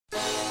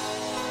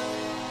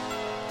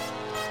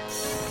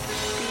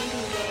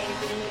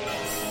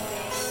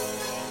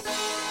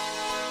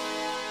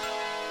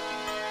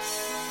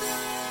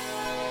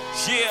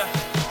Yeah.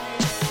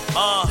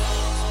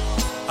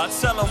 I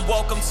tell them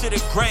welcome to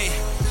the gray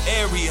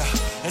area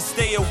and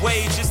stay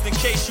away just in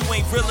case you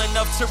ain't real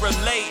enough to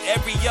relate.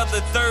 Every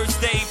other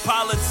Thursday,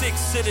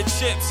 politics to the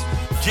chips.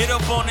 Get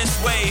up on this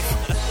wave.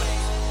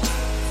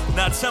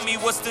 Now tell me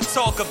what's to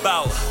talk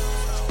about,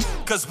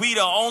 cause we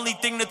the only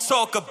thing to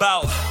talk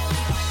about.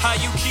 How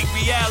you keep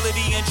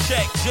reality in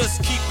check,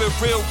 just keep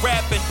it real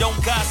rap and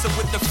don't gossip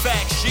with the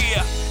facts,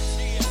 yeah.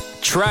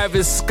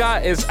 Travis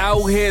Scott is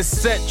out here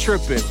set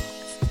tripping,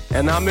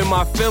 and I'm in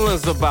my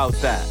feelings about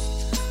that.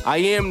 I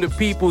am the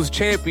people's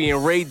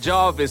champion, Ray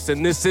Jarvis,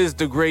 and this is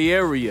the gray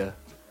area.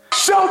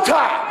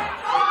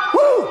 Showtime!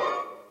 Woo!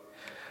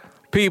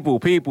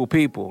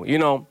 People. You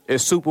know,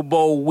 it's Super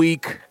Bowl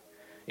week.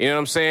 You know what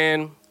I'm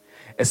saying?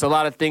 It's a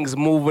lot of things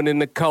moving in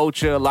the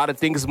culture, a lot of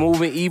things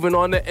moving even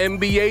on the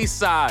NBA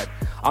side.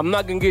 I'm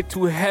not going to get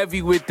too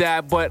heavy with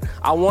that, but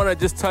I want to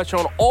just touch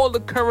on all the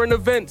current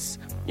events.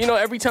 You know,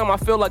 every time I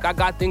feel like I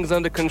got things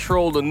under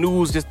control, the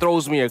news just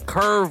throws me a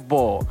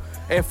curveball.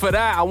 And for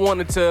that, I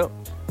wanted to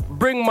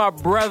bring my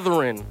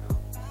brethren,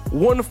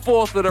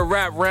 1/4 of the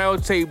Rap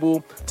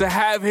Roundtable, to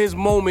have his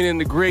moment in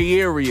the gray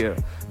area.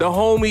 The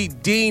homie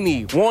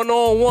Deanie,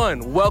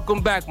 one-on-one.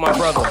 Welcome back, my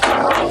brother.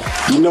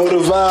 You know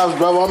the vibes,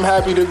 bro. I'm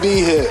happy to be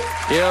here.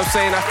 You know what I'm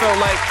saying? I felt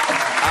like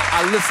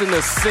I listened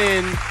to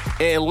Sin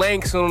and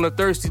Langston on the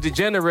Thirsty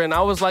Degenerate, and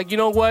I was like, you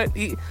know what?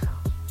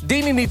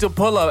 Deanie needs to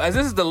pull up. As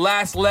this is the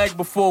last leg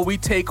before we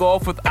take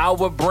off with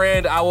our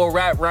brand, our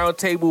Rap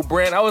Roundtable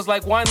brand, I was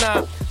like, why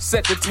not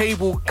set the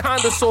table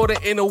kind of sort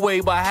of in a way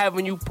by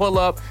having you pull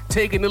up,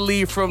 taking the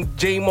lead from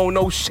J-Mo,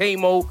 no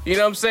shame-o, you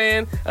know what I'm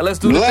saying? And let's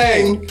do the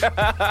thing.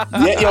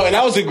 Yeah, yo, and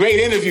that was a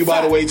great interview,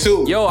 by the way,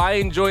 too. Yo, I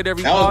enjoyed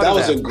every part of that. That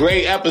was a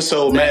great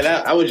episode, man.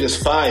 I was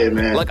just fired,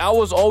 man. Like, I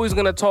was always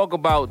going to talk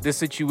about this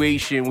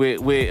situation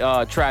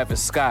with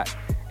Travis Scott.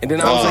 And then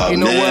I was like, you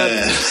know what?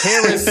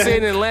 Hearing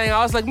Sin and Lang, I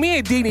was like, me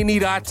and Deanie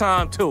need our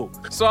time too.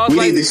 So I was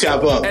we need to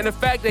chop up. And the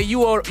fact that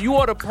you are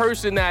the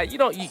person that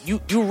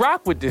you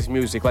rock with this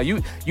music. Like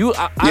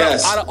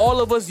yes. out of all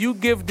of us, you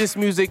give this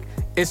music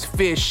its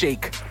fair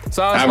shake.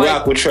 So I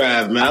rock with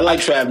Trav, man. I like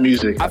Trav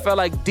music. I felt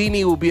like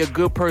Deanie would be a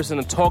good person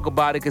to talk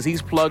about it because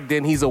he's plugged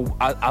in. He's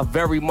a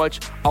very much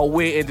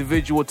aware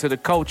individual to the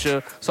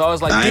culture. So I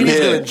was like,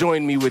 Deanie's gonna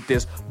join me with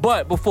this.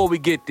 But before we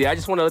get there, I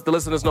just want to let the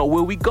listeners know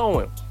where we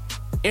going.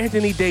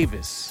 Anthony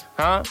Davis,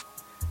 huh?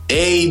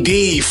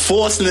 AD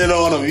forcing it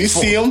on him. You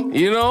see him?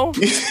 You know?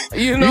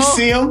 You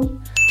see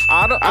him?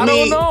 I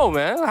don't know,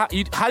 man. How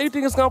do you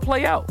think it's gonna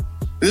play out?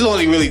 There's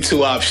only really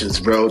two options,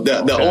 bro.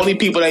 The only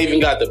people that even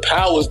got the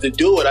powers to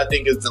do it, I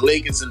think, is the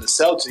Lakers and the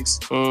Celtics.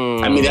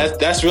 I mean,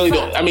 that's really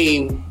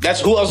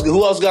that's who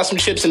else got some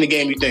chips in the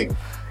game, you think?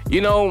 You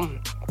know,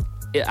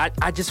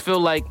 I just feel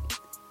like,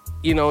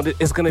 you know,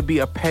 it's gonna be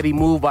a petty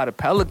move by the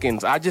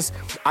Pelicans.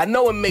 I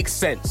know it makes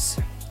sense.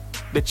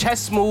 The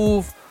chess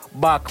move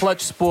by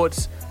Clutch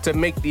Sports to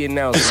make the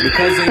announcement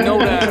because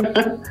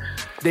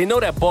they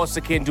know that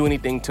Boston can't do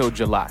anything till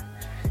July.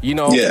 You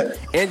know,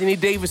 Anthony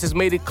Davis has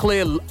made it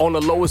clear on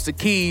the lowest of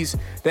keys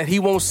that he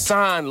won't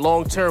sign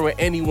long-term with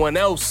anyone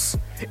else.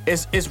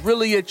 It's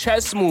really a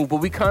chess move, but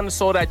we kind of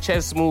saw that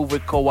chess move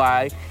with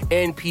Kawhi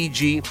and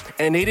PG,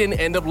 and they didn't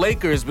end up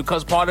Lakers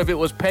because part of it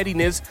was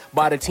pettiness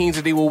by the teams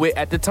that they were with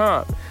at the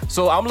time.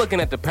 So I'm looking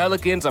at the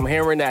Pelicans. I'm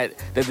hearing that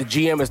the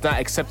GM is not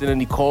accepting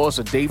any calls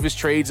or Davis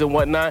trades and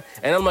whatnot,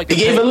 and I'm like, he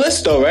gave a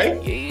list though,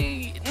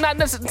 right?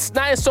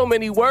 Not in so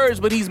many words,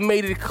 but he's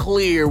made it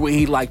clear where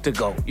he'd like to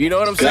go. You know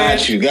what I'm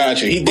saying?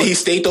 Got you. Did he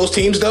state those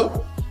teams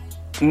though?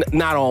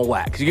 Not on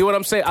wax. You get what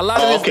I'm saying? A lot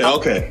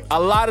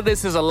of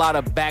this is a lot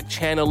of back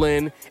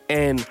channeling,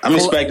 and I'm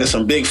expecting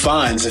some big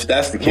fines if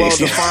that's the case.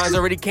 Well, the fines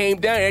already came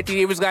down. Anthony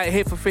Davis got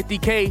hit for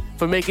 $50K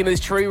for making his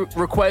trade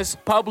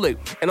request public,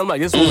 and I'm like,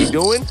 this is what we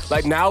doing?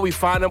 Like now we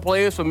fining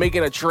players for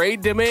making a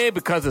trade demand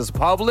because it's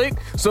public.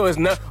 So it's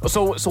not.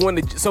 So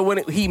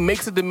when he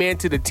makes a demand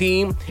to the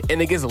team and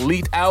it gets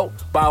leaked out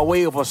by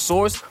way of a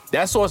source,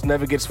 that source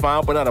never gets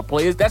fined, but not the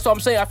players. That's what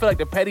I'm saying. I feel like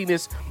the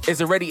pettiness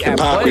is already at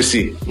play.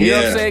 Hypocrisy. You know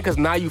what I'm saying? Because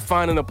now you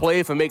finding a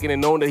player for making it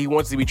known that he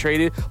wants to be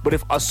traded. But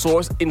if a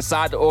source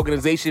inside the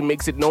organization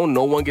makes it known,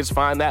 no one gets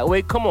fined that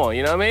way. Come on,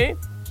 you know what I mean?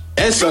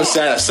 And Sun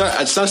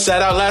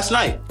sat out last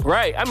night.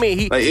 Right. I mean,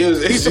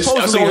 he's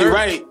supposed to be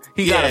right.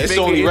 He got a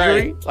finger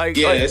injury. Right.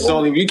 It's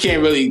only you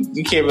can't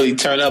really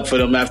turn up for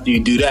them after you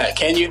do that,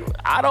 can you?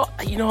 I don't.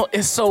 You know,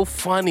 it's so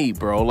funny,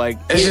 bro. Like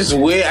it's just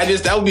weird.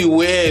 That would be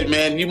weird,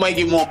 man. You might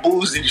get more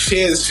boos and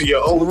shares for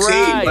your own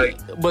team.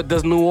 But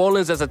does New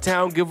Orleans as a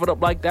town give it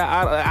up like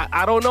that?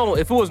 I don't know.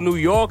 If it was New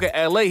York or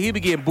LA, he'd be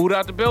getting booed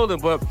out the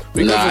building. But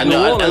because New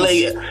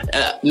Orleans,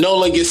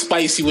 NOLA gets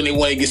spicy when they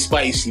want to get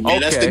spicy,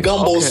 man. That's the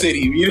gumbo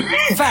city. You know?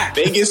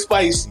 They get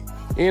spicy.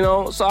 You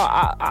know, so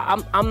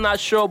I'm not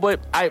sure,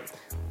 but I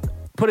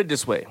put it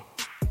this way.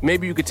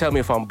 Maybe you could tell me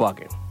if I'm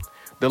bugging.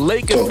 The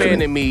Lakers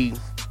fan in me,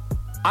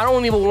 I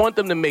don't even want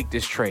them to make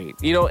this trade.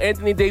 You know,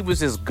 Anthony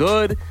Davis is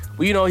good.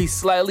 You know, he's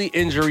slightly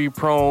injury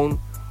prone.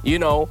 You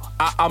know,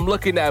 I'm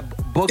looking at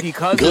Boogie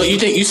Cousins.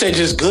 Good. You said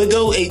just good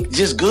though?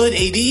 Just good,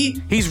 AD?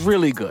 He's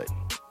really good.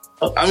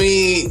 I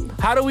mean,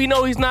 how do we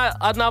know he's not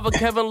another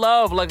Kevin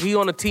Love? Like he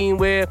on a team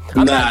where let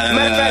me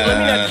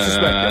not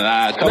disrespect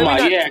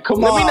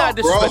him. Let me not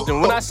disrespect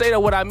him. When I say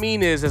that, what I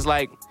mean is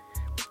like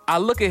I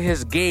look at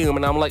his game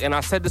and I'm like, and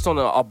I said this on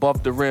the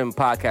Above the Rim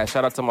podcast.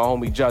 Shout out to my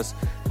homie Just.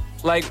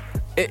 Like,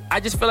 I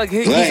just feel like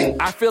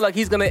I feel like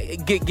he's gonna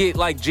get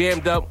like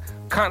jammed up,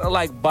 kind of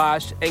like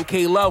Bosh and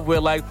K Love, where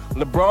like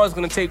LeBron's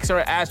gonna take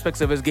certain aspects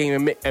of his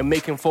game and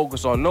make him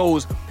focus on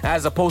those,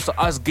 as opposed to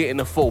us getting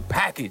the full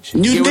package.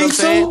 You think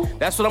so?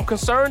 That's what I'm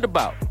concerned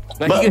about.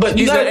 Like, but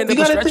he's gonna end up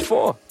a stretch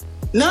four.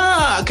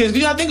 Nah, because you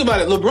gotta think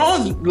about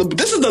it.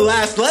 This is the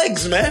last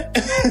legs, man.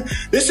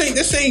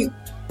 This ain't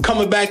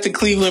coming back to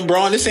Cleveland,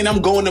 Braun. This ain't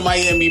I'm going to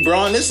Miami,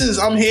 Braun. This is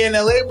I'm here in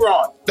LA,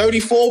 Braun.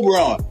 34,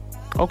 Braun.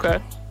 Okay.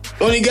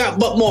 Only got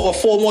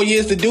 4 more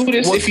years to do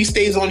this if he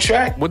stays on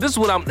track. Well, this is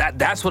what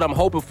that's what I'm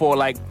hoping for.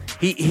 Like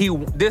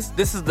this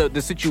is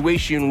the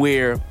situation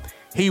where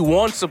he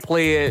wants a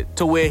player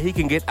to where he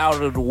can get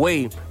out of the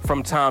way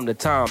from time to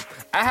time.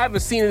 I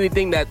haven't seen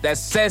anything that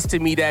says to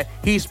me that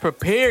he's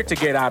prepared to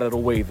get out of the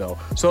way though.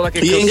 So like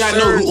he ain't got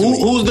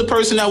who's the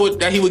person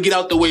that he would get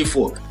out the way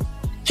for?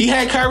 He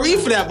had Kyrie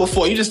for that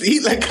before. He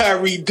let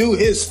Kyrie do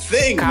his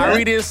thing.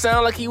 Kyrie didn't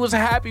sound like he was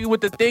happy with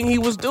the thing he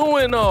was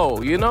doing,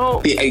 though. You know,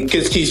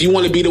 because you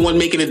want to be the one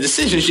making the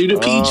decisions. You're the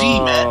PG,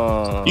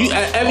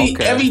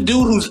 man. Every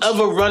dude who's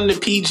ever run the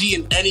PG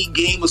in any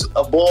game was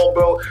a ball,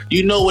 bro.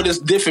 You know what is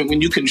different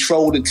when you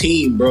control the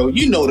team, bro.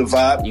 You know the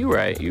vibe. You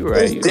right.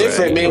 It's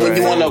different, man.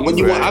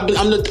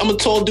 I'm a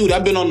tall dude.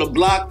 I've been on the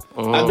block.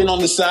 I've been on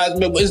the sides,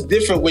 man. But it's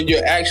different when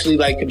you're actually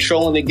like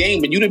controlling the game.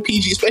 But you the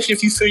PG, especially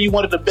if you feel you're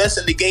one of the best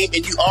in the game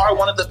and you are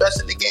one of the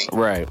best in the game.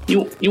 Right.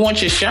 You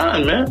want your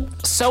shine, man.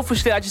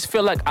 Selfishly, I just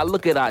feel like I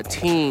look at our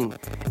team,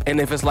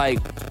 and if it's like,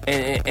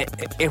 and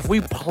if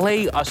we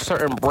play a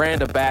certain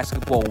brand of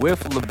basketball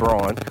with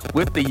LeBron,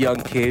 with the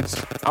young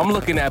kids, I'm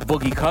looking at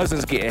Boogie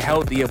Cousins getting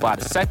healthier by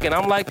the second.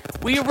 I'm like,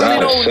 we really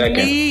don't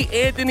need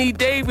Anthony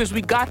Davis.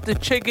 We got the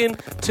chicken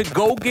to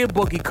go get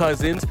Boogie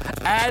Cousins,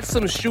 add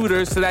some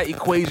shooters to that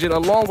equation,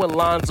 along with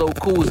Lonzo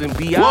Kuz and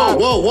B.I.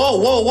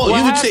 Whoa.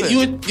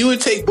 You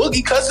would take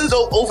Boogie Cousins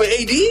over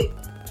AD?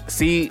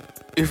 See,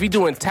 if you're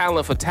doing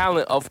talent for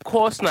talent, of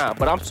course not.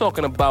 But I'm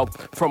talking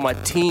about from a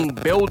team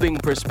building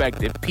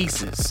perspective,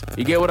 pieces.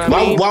 You get what I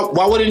mean?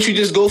 Why wouldn't you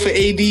just go for AD at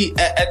the end of the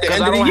year?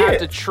 Because I don't have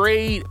to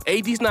trade.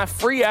 AD's not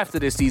free after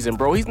this season,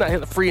 bro. He's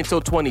not free until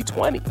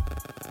 2020.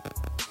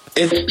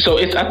 I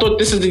thought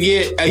this is the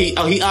year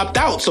he opt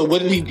out. So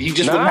wouldn't he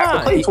just wouldn't have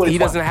to play 2020? He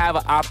doesn't have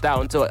an opt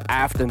out until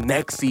after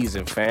next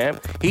season, fam.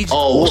 He's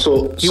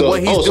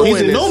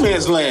in no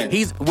man's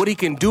land. What he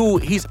can do.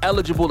 He's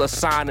eligible to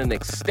sign an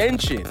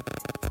extension.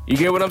 You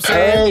get what I'm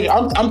saying?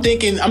 I'm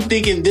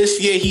thinking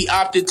this year he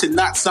opted to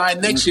not sign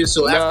next year.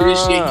 So after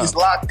this year he's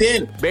locked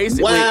in.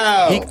 Basically,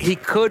 wow.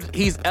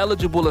 He's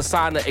eligible to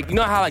sign you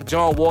know how like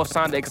John Wall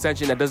signed the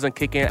extension that doesn't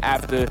kick in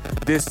after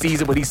this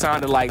season, but he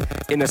signed it like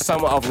in the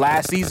summer of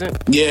last season.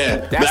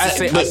 Yeah, that's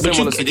a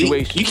similar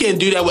situation. You can't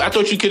do that. I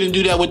thought you couldn't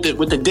do that with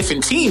the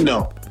different team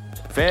though.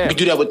 Fam. You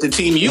do that with the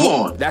team you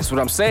on. That's what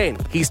I'm saying.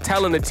 He's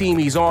telling the team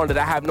he's on that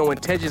I have no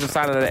intentions of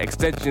signing an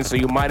extension, so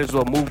you might as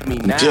well move me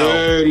now.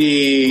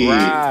 Dirty.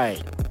 Right.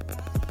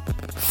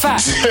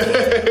 Fact.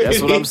 That's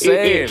what I'm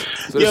saying.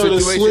 So the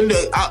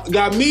swindle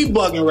got me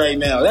bugging right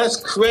now. That's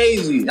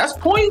crazy. That's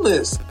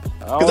pointless.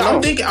 Because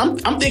I'm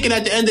thinking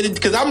at the end of it,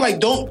 because I'm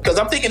like, because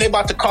I'm thinking they're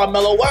about to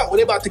Carmelo out.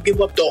 They're about to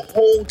give up the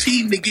whole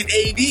team to get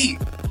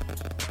AD.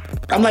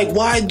 I'm like,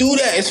 why do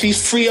that? If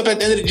he's free up at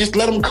the end of it, just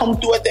let him come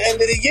through at the end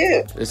of the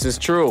year. This is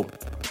true.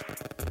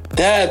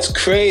 That's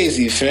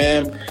crazy,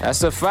 fam.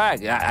 That's a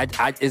fact.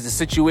 It's a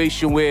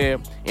situation where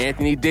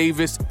Anthony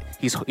Davis,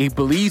 he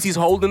believes he's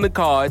holding the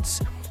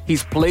cards.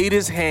 He's played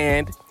his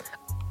hand.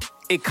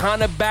 It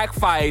kind of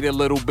backfired a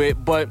little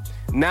bit, but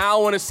now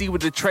I want to see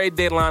what the trade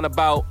deadline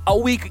about a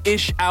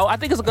week-ish out. I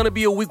think it's going to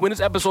be a week. When this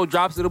episode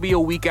drops, it'll be a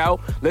week out.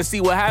 Let's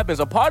see what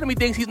happens. A part of me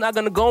thinks he's not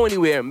going to go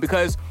anywhere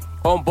because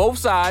on both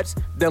sides,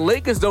 the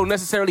Lakers don't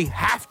necessarily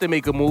have to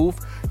make a move.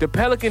 The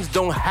Pelicans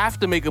don't have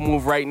to make a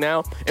move right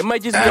now. It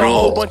might just be a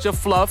whole bunch of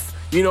fluff.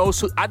 You know,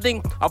 so I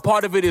think a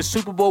part of it is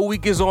Super Bowl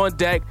week is on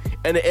deck,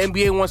 and the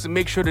NBA wants to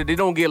make sure that they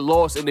don't get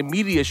lost in the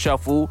media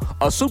shuffle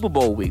of Super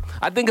Bowl week.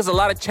 I think there's a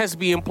lot of chess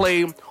being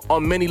played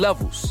on many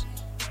levels.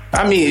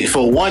 I mean,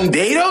 for one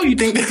day, though, you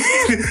think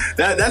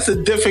that's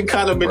a different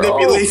kind of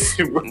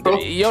manipulation, bro?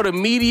 Yo, the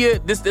media,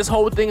 this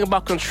whole thing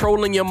about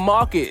controlling your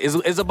market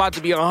is about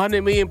to be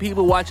 100 million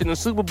people watching the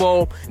Super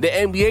Bowl. The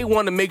NBA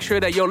want to make sure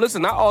that, yo,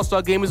 listen, our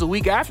All-Star game is a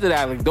week after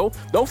that. Like,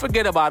 don't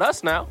forget about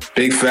us now.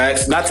 Big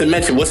facts. Not to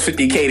mention, what's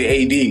 $50K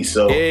to AD?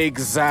 So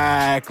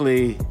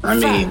exactly. I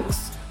mean,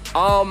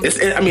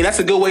 That's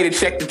a good way to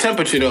check the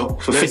temperature though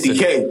for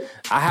 $50K.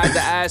 I had to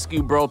ask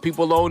you, bro.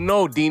 People don't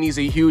know Deanie's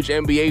a huge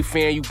NBA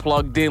fan. You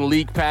plugged in,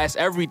 league pass,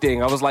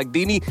 everything. I was like,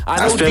 Deanie,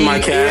 I know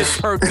Deanie is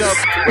perked up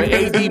when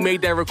AD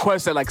made that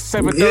request at like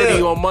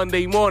 7:30 on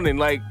Monday morning.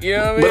 Like, you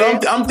know what I mean?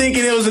 But I'm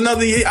thinking it was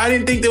another year. I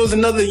didn't think there was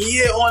another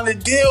year on the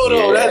deal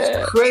though. Yeah.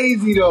 That's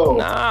crazy though.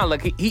 Nah,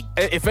 like he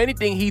if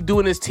anything, he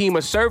doing his team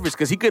a service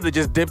because he could have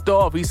just dipped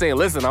off. He's saying,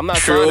 listen, I'm not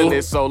signing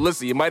this, so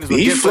listen, you might as well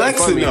get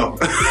flexing though.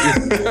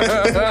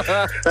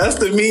 That's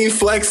the mean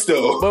flex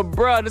though. But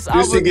bro, this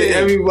just to get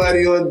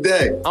everybody on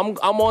deck. I'm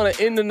on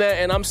the internet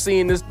and I'm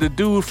seeing the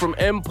dude from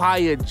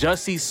Empire,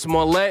 Jussie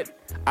Smollett,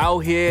 out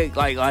here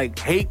like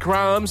hate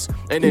crimes,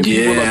 and then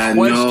people are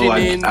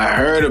questioning. I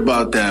heard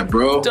about that,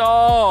 bro.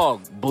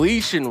 Dog,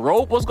 bleach and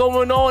rope. What's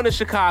going on in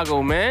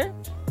Chicago, man?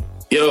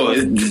 Yo,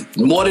 it's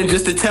more than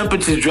just the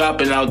temperatures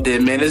dropping out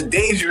there, man. It's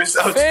dangerous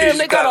out there. Man,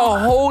 they got a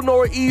whole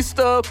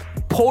nor'easter,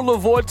 polar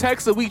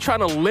vortex that we trying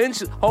to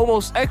lynch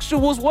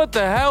homosexuals. What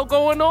the hell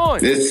going on?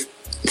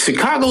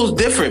 Chicago's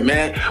different,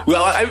 man.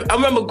 Well, I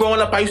remember growing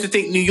up, I used to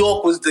think New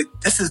York was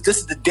this is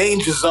the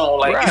danger zone.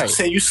 Like, right. You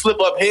say you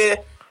slip up here,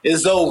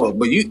 it's over.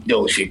 But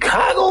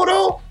Chicago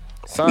though,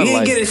 we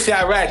ain't getting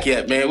Chirac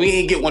yet, man. We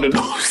ain't get one of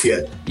those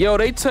yet. Yo,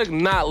 they took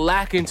not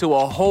lacking to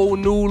a whole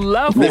new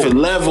level. Different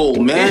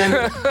level,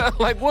 man.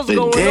 Like, what's going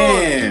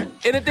on?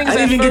 And the thing is,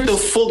 I didn't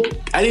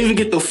even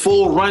get the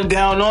full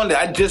rundown on it.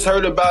 I just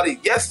heard about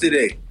it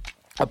yesterday.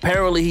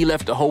 Apparently, he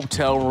left the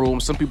hotel room.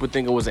 Some people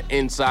think it was an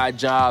inside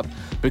job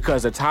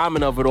because the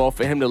timing of it all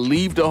for him to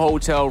leave the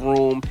hotel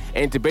room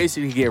and to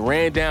basically get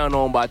ran down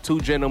on by two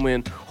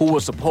gentlemen who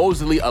were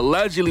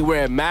allegedly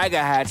wearing MAGA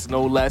hats,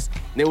 no less.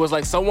 And it was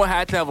like someone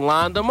had to have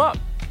lined them up.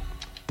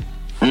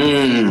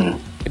 And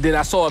then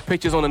I saw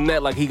pictures on the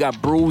net, like he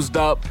got bruised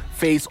up,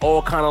 face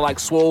all kind of like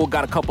swole,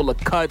 got a couple of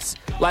cuts,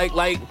 like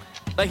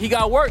he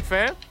got work,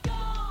 fam.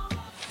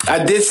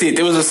 I did see it.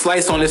 There was a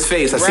slice on his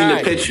face. I seen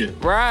the picture.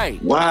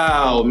 Right.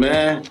 Wow,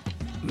 man.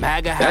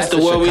 MAGA hats. That's the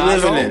world we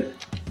living in.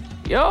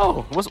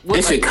 Yo, what's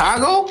in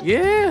Chicago?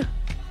 Yeah,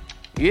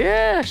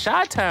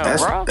 Chi-Town,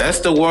 bro. That's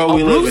the world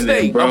we living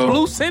in, bro. A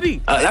blue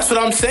city. That's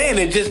what I'm saying.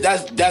 It just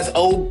that's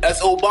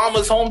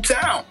Obama's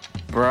hometown,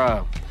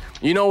 bro.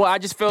 You know what? I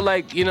just feel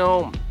like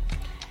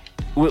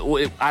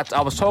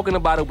I was talking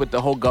about it with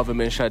the whole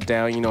government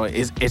shutdown.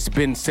 It's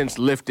been since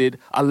lifted,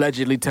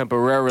 allegedly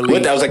temporarily.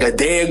 That was like a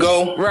day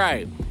ago,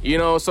 right?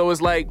 So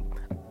it's like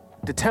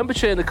the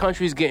temperature in the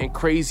country is getting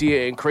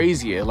crazier and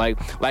crazier. Like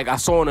I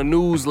saw on the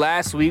news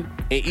last week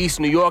in East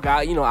New York,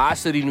 our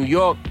city, New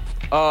York.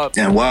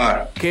 And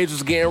why? Kids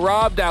was getting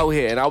robbed out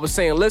here, and I was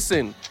saying,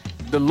 listen.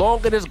 The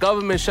longer this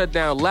government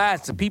shutdown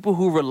lasts, the people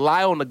who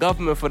rely on the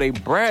government for their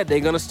bread, they're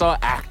gonna start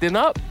acting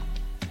up.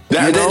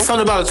 That's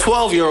something about a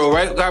 12-year-old,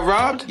 right? Got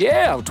robbed?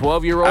 Yeah, a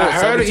 12-year-old, I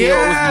heard it.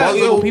 Yeah,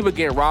 multiple people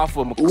getting robbed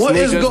for what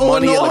is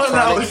going on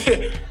out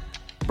here?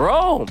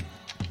 Bro,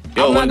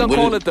 I'm not gonna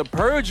call it the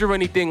purge or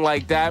anything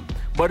like that,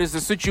 but it's a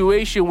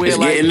situation where,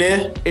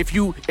 if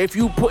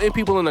you putting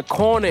people in the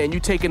corner and you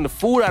taking the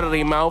food out of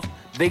their mouth,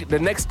 the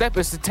next step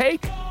is to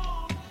take.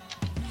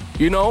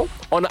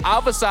 On the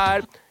other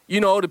side,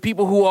 the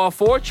people who are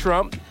for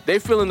Trump, they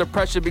feeling the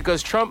pressure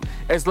because Trump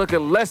is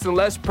looking less and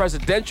less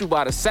presidential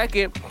by the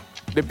second.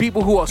 The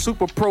people who are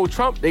super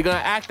pro-Trump, they're going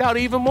to act out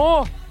even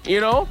more,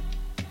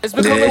 It's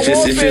becoming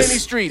warfare in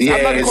these streets.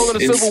 I'm not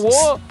calling it a civil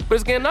war, but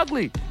it's getting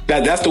ugly.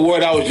 That's the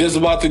word I was just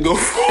about to go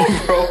for,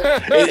 bro.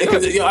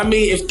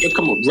 If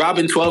come on,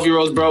 robbing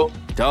 12-year-olds, bro.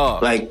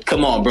 Dog. Like,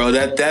 come on, bro.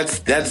 That's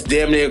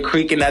damn near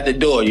creaking at the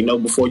door,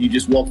 before you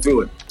just walk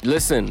through it.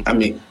 Listen,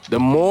 the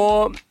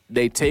more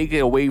they take it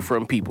away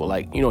from people,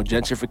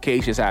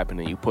 gentrification is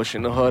happening. You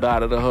pushing the hood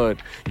out of the hood.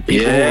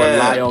 People who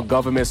rely on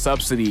government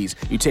subsidies.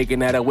 You taking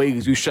that away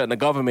because you shutting the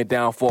government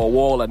down for a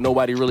wall that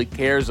nobody really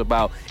cares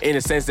about. In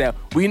the sense that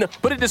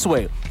put it this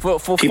way, for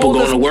people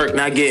going to work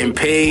not getting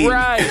paid,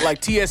 right?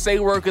 Like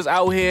TSA workers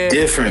out here,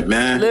 different,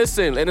 man.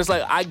 Listen, and it's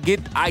like I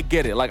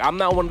get it. Like I'm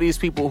not one of these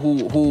people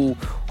who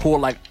are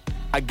like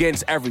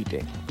against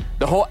everything.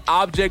 The whole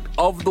object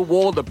of the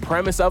wall, the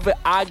premise of it,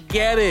 I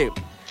get it.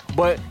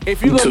 But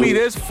if you're going to be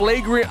this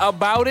flagrant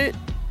about it,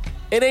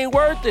 it ain't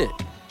worth it.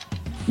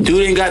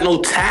 Dude ain't got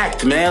no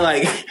tact, man.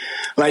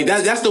 Like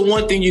that's the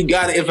one thing you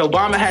got. If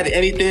Obama had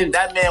anything,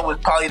 that man was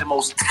probably the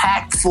most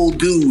tactful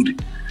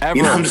dude. Ever.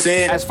 You know what I'm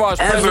saying? As far as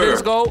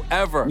presidents go,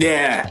 ever.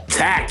 Yeah,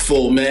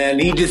 tactful, man.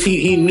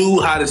 He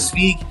knew how to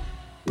speak.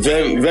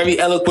 Very, very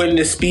eloquent in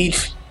his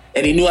speech.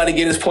 And he knew how to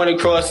get his point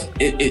across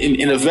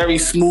in a very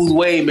smooth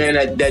way, man,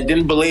 that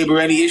didn't belabor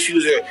any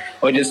issues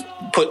or just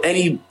put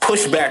any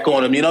pushback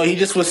on him. He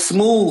just was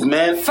smooth,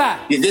 man.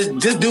 Fact.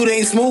 This dude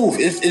ain't smooth.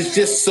 It's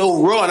just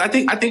so raw. And I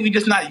think we're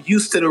just not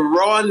used to the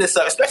rawness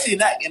of, especially in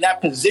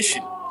that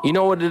position. You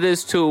know what it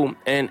is too,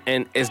 and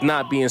it's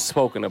not being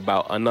spoken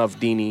about enough,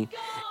 Deanie,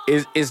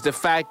 is the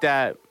fact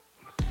that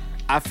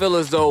I feel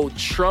as though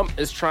Trump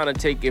is trying to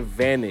take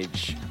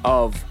advantage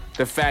of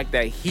the fact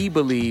that he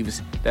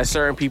believes that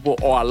certain people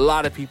or a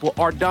lot of people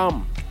are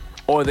dumb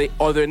or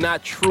they're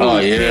not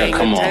truly paying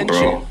attention.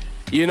 On, bro.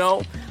 You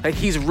know, like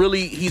he's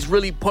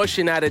really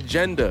pushing that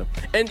agenda.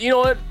 And you know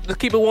what? Let's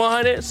keep it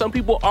 100. Some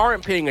people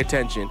aren't paying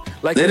attention.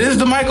 Like it is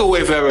the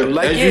microwave era,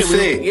 like you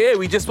say.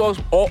 We just spoke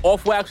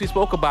off wax. We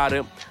spoke about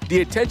it.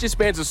 The attention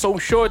spans are so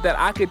short that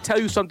I could tell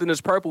you something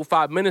is purple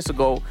 5 minutes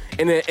ago,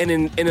 and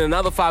in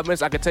another 5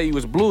 minutes I could tell you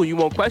it's blue. You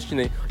won't question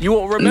it. You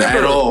won't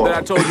remember that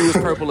I told you it was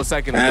purple a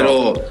second ago. At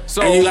all.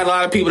 So, and you got a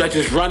lot of people that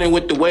just running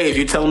with the wave.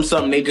 You tell them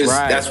something, they just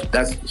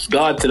that's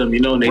God to them, you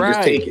know, and they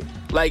just take it.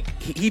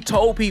 Like he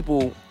told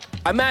people.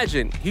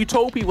 Imagine he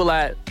told people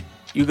that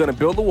you're gonna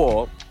build a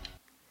wall,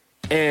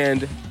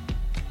 and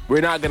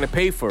we're not gonna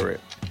pay for it.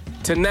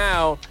 To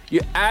now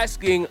you're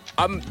asking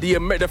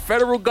the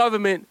federal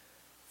government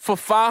for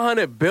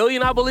 $500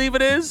 billion, I believe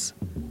it is,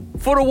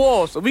 for the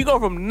wall. So we go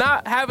from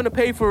not having to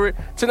pay for it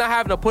to not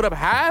having to put up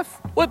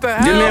half. What the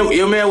hell?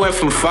 Your man went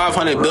from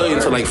 $500 billion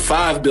to like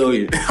 $5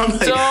 billion. I'm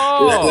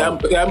like,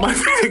 that might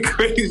be the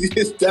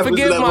craziest.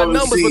 Forget my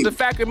numbers, but the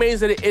fact remains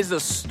that it is a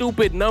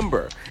stupid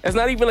number. It's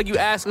not even like you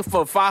asking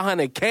for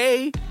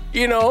 $500K.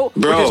 You know,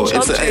 bro.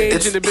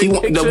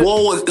 The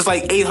wall is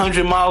like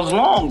 800 miles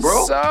long,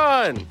 bro.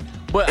 Son.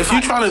 But if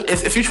you're trying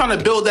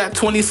to build that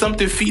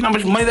 20-something feet, how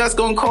much money that's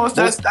gonna cost?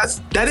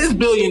 That is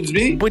billions,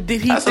 B. But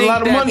did he that's think a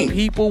lot of that money.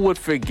 People would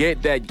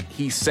forget that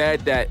he said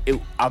that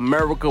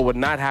America would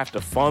not have to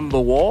fund the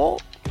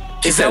wall?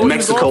 He said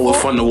Mexico would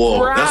fund the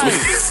wall. Right. That's what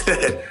he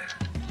said.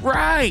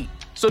 Right.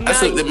 So now,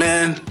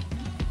 man.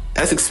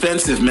 That's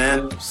expensive,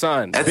 man.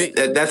 Son,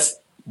 that's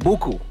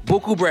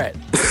buku bread.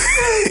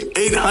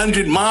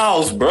 800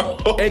 miles, bro.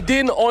 And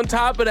then on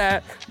top of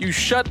that, you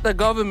shut the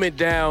government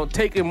down,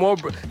 taking more.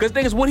 Because the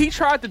thing is, what he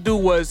tried to do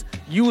was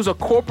use a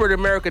corporate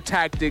America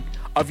tactic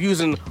of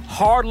using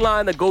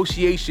hardline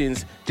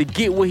negotiations to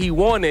get what he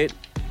wanted,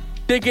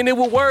 thinking it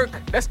would work.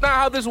 That's not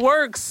how this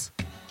works.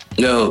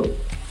 No,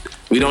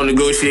 we don't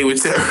negotiate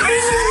with terrorists.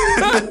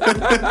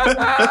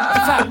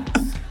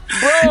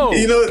 Bro,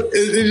 you know,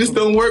 it just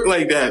don't work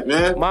like that,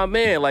 man. My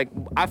man, like,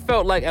 I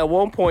felt like at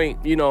one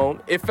point, you know,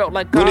 it felt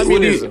like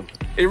communism.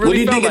 What do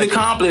you think it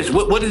accomplished?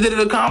 What did it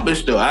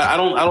accomplish, though? I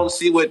don't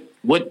see what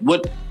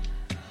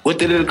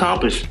did it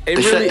accomplish?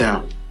 The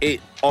shutdown.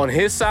 On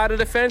his side of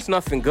the fence,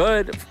 nothing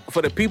good.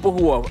 For the people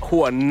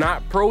who are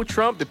not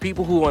pro-Trump, the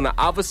people who are on the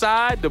other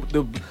side,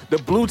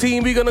 the blue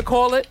team, we're gonna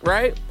call it,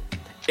 right?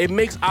 It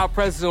makes our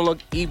president look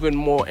even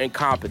more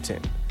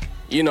incompetent.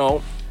 You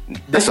know.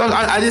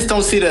 I just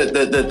don't see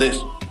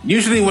the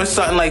usually when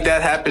something like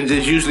that happens,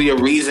 there's usually a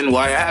reason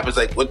why it happens.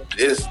 Like,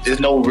 there's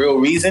no real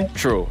reason.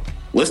 True.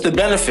 What's the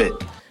benefit?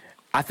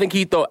 I think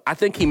he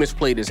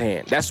misplayed his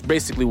hand. That's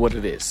basically what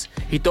it is.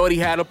 He thought he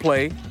had a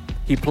play.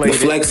 He played the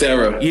flex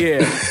era.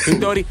 Yeah.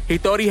 He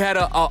thought he had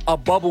a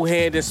bubble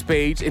hand in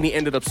spades, and he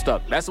ended up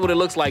stuck. That's what it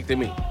looks like to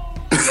me.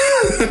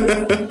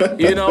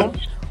 You know?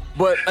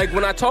 But like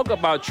when I talk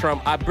about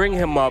Trump, I bring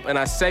him up and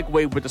I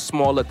segue with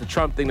the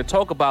Trump thing to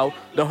talk about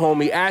the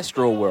homie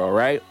Astroworld,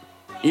 right?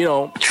 You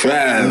know,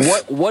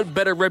 Trav. What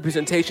better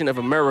representation of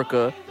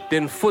America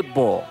than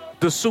football,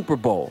 the Super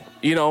Bowl?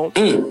 You know,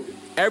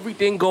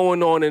 everything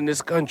going on in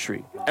this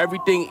country,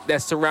 everything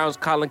that surrounds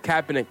Colin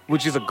Kaepernick,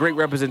 which is a great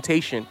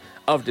representation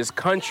of this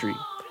country.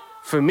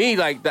 For me,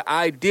 like the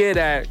idea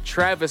that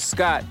Travis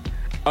Scott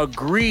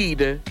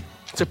agreed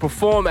to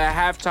perform at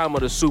halftime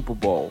of the Super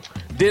Bowl.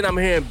 Then I'm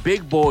hearing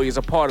Big Boy is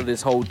a part of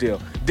this whole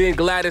deal. Then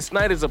Gladys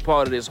Knight is a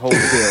part of this whole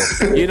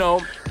deal. You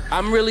know,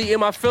 I'm really in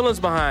my feelings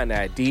behind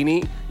that,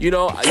 Deanie. You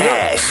know,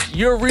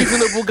 you're a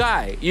reasonable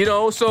guy, you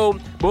know? So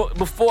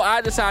before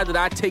I decide that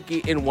I take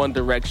it in one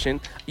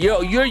direction,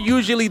 you're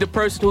usually the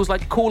person who's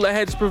like, cooler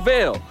heads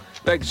prevail.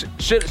 Like,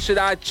 should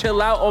I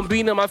chill out on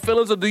being in my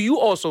feelings, or do you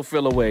also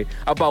feel a way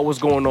about what's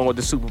going on with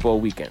the Super Bowl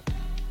weekend?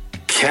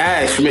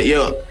 Cash, man,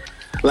 yo.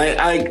 Like,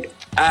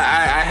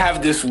 I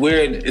have this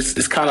weird,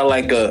 it's kind of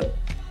like a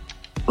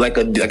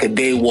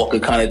day walker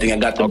kind of thing. I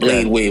got the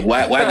blade wave.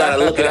 Why I gotta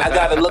look at it? I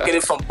gotta look at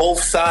it from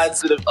both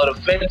sides of the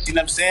fence. You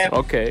know what I'm saying?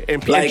 Okay, in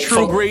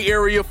true gray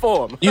area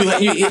form.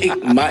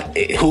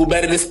 Who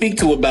better to speak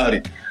to about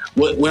it?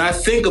 When I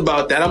think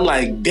about that, I'm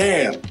like,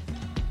 damn.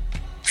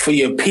 For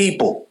your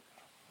people,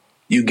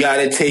 you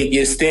gotta take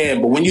your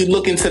stand. But when you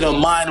look into the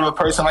mind of a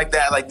person like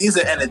that, like these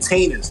are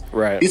entertainers.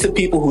 Right. These are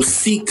people who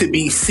seek to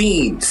be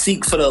seen,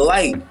 seek for the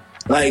light.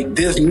 Like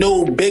there's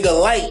no bigger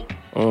light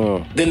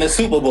than the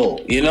Super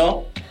Bowl, you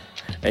know?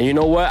 And you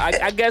know what?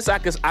 I guess I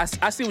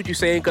see what you're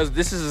saying, because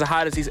this is as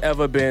hot as he's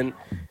ever been.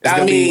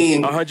 I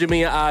mean, 100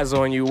 million eyes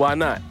on you. Why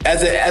not?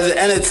 As an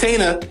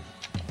entertainer,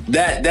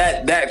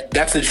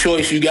 that's a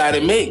choice you got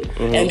to make.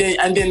 Mm-hmm.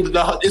 And then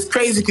it's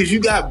crazy because you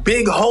got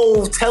Big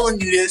Hov telling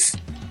you this,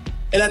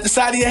 and at the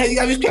side of your head you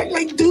got respect.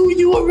 Like, dude,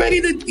 you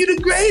the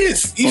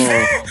greatest.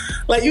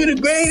 Like, you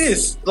the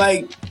greatest.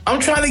 Like, I'm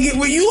trying to get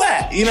where you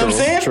at. You know what I'm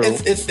saying? True.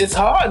 It's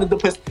hard.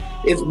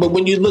 But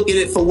when you look at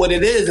it for what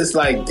it is, it's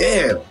like,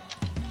 damn.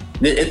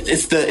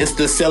 It's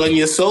the selling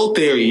your soul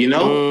theory, you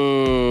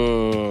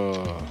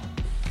know?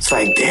 It's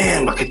like,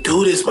 damn, I could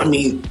do this. I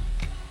mean,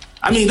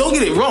 don't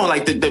get it wrong.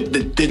 Like the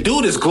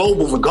dude is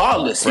global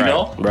regardless, you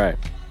know? Right.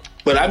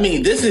 But I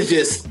mean, this is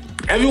just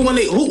Everyone,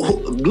 who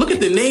look at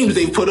the names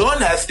they put on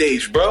that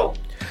stage, bro.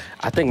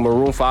 I think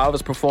Maroon 5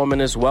 is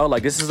performing as well.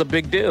 Like, this is a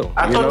big deal.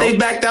 I thought they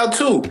backed out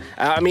too.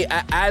 I mean,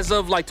 as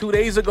of like 2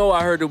 days ago,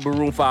 I heard that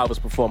Maroon 5 was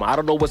performing. I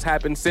don't know what's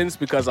happened since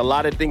because a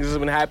lot of things have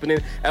been happening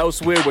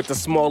elsewhere with the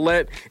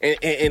Smollett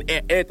and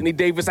Anthony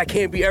Davis. I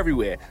can't be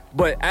everywhere.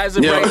 But as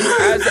of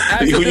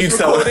this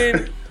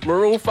recording,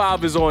 Maroon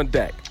 5 is on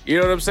deck. You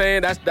know what I'm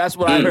saying? That's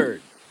what I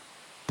heard.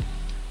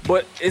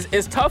 But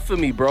it's tough for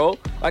me, bro.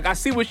 Like, I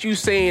see what you're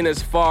saying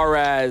as far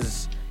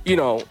as, you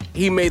know,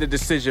 he made a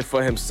decision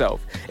for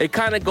himself. It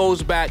kind of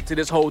goes back to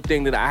this whole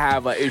thing that I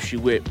have an issue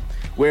with.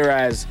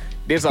 Whereas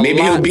there's a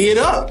maybe he'll be it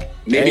up.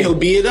 He'll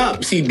be it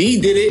up. See, B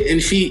did it,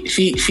 and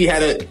she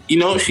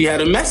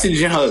had a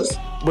message in hers.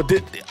 But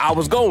I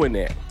was going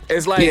there.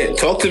 It's like,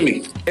 talk to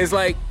me. It's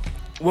like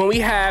when we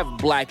have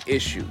black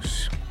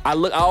issues. I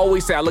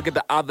always say I look at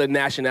the other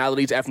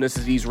nationalities,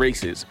 ethnicities,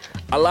 races.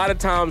 A lot of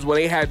times when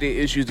they have their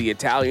issues, the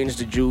Italians,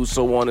 the Jews,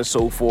 so on and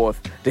so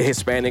forth, the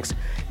Hispanics,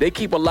 they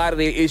keep a lot of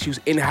their issues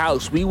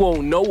in-house. We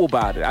won't know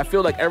about it. I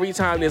feel like every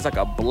time there's like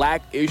a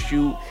black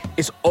issue,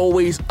 it's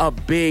always a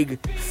big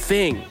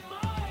thing.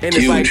 And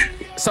it's like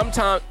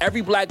sometimes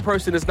every black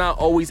person is not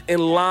always in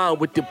line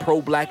with the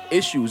pro-black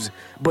issues,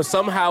 but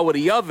somehow or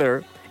the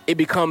other, it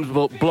becomes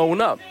blown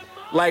up.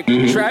 Like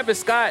Travis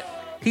Scott,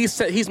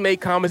 he's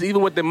made comments,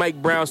 even with the Mike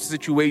Brown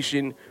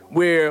situation,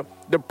 where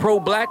the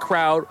pro-black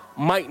crowd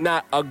might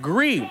not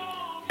agree,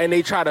 and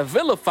they try to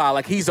vilify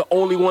like he's the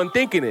only one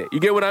thinking it. You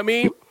get what I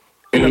mean?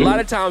 And a lot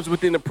of times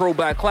within the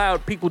pro-black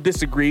crowd, people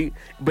disagree,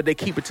 but they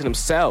keep it to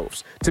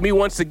themselves. To me,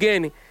 once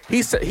again,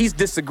 he's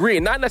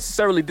disagreeing, not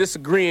necessarily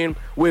disagreeing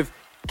with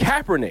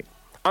Kaepernick.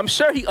 I'm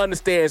sure he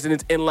understands and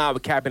is in line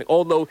with Kaepernick,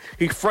 although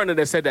he fronted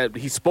and said that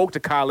he spoke to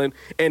Colin,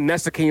 and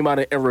Nessa came out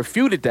and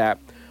refuted that.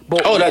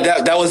 But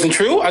that wasn't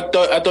true? I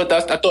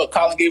thought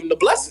Colin gave him the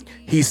blessing.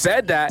 He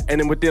said that, and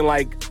then within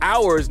like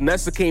hours,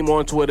 Nessa came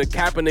on Twitter.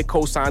 Kaepernick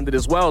co-signed it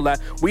as well. That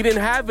we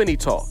didn't have any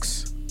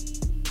talks.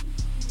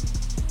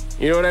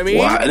 You know what I mean?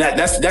 Wow,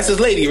 that's his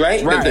lady,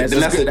 right? Right,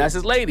 that's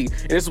his lady.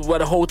 And this is what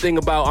the whole thing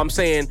about, I'm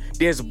saying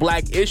there's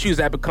black issues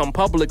that become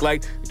public.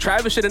 Like,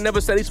 Travis should have never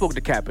said he spoke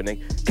to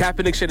Kaepernick.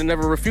 Kaepernick should have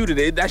never refuted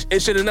it.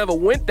 It should have never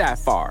went that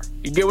far.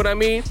 You get what I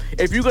mean?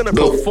 If you're going to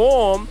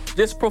perform,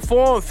 just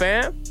perform,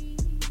 fam.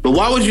 But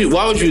why would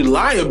you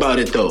lie about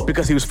it, though?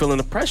 Because he was feeling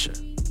the pressure.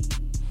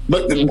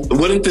 But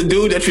wouldn't the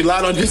dude that you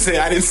lied on just say,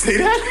 I didn't say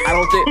that? I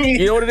don't think,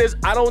 you know what it is?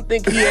 I don't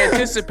think he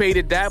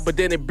anticipated that, but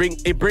then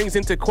it brings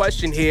into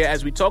question here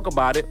as we talk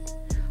about it.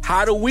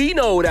 How do we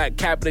know that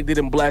Kaepernick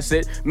didn't bless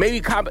it? Maybe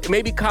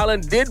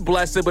Colin did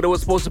bless it, but it was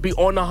supposed to be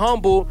on the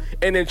humble,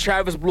 and then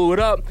Travis blew it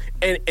up,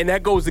 and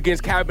that goes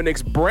against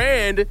Kaepernick's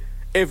brand.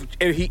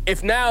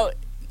 If now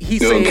he's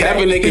saying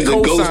Kaepernick is a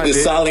ghost, a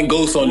silent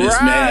ghost on this,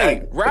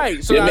 man.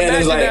 Right. So your man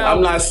is like,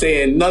 I'm not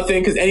saying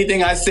nothing because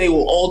anything I say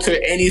will alter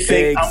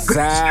anything.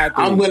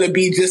 Exactly. I'm going to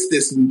be just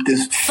this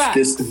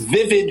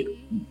vivid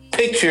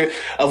picture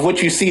of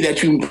what you see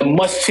that you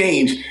must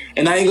change,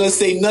 and I ain't gonna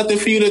say nothing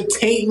for you to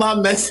taint my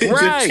message or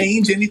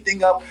change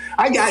anything up.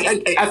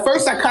 At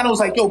first I kind of was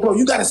like, yo, bro,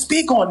 you got to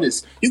speak on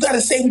this. You got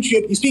to say what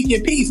you speak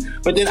your piece.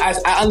 But then I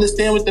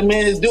understand what the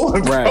man is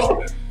doing,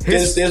 bro. Right.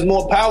 There's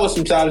more power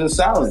sometimes in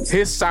silence.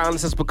 His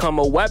silence has become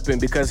a weapon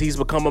because he's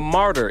become a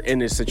martyr in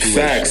this situation.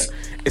 Facts.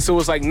 And so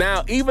it's like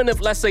now, even if,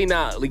 let's say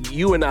now, like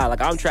you and I,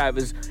 like I'm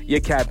Travis, you're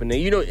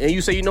Kaepernick, you know, and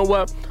you say, you know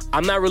what,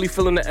 I'm not really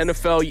feeling the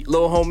NFL,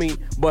 little homie,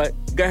 but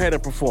go ahead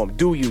and perform.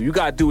 Do you? You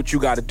gotta do what you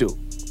gotta do.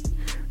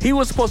 He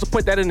was supposed to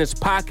put that in his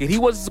pocket. He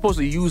wasn't supposed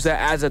to use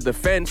that as a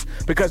defense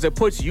because it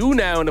puts you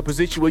now in a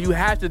position where you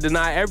have to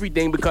deny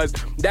everything because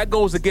that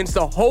goes against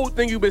the whole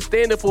thing you've been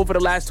standing for the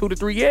last 2 to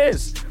 3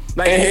 years.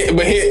 But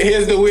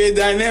here's the weird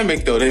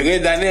dynamic, though. The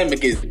weird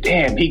dynamic is,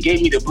 damn, he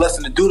gave me the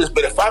blessing to do this,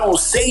 but if I don't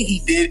say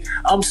he did,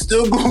 I'm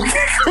still going to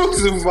get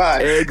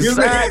crucified.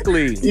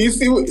 Exactly. You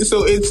see,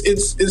 so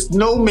it's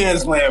no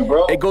man's land,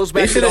 bro. It goes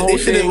back to the whole thing.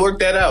 They should have worked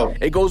that out.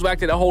 It goes back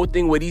to the whole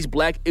thing where these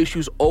black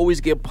issues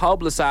always get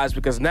publicized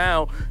because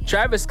now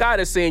Travis Scott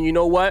is saying, you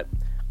know what?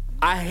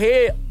 I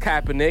hear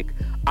Kaepernick.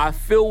 I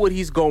feel what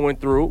he's going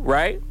through,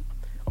 right?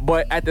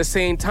 But at the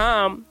same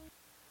time,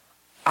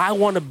 I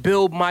want to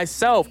build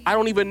myself. I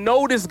don't even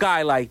know this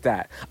guy like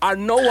that. I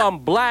know I'm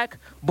black,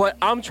 but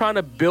I'm trying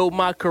to build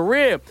my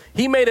career.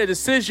 He made a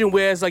decision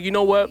where it's like, you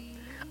know what?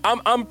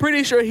 I'm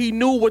pretty sure he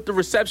knew what the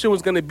reception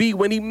was going to be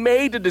when he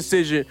made the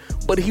decision,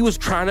 but he was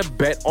trying to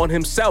bet on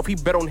himself. He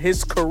bet on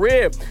his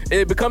career. And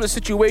it becomes a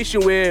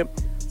situation where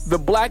the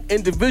black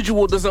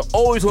individual doesn't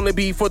always want to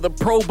be for the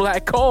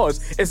pro-black cause.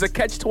 It's a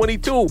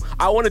catch-22.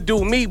 I want to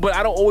do me, but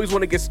I don't always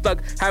want to get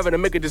stuck having to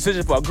make a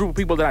decision for a group of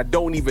people that I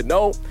don't even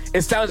know.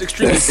 It sounds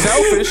extremely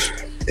selfish.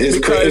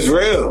 It's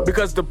real.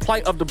 Because the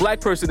plight of the black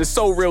person is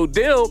so real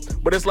deal,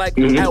 but it's like,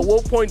 at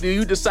what point do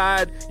you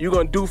decide you're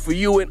going to do for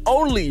you and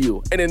only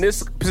you? And in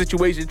this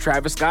situation,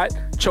 Travis Scott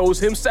chose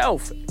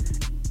himself.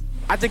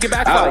 I think it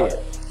backfired.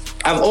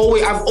 I've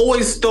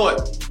always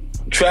thought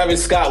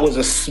Travis Scott was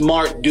a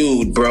smart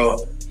dude,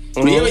 bro.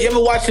 You ever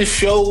watch his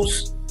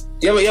shows?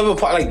 You ever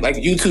like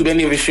YouTube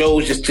any of his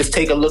shows? Just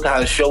take a look at how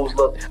the shows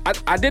look.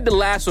 I did the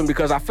last one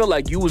because I feel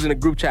like you was in a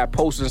group chat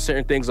posting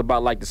certain things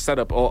about like the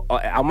setup, or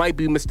I might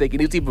be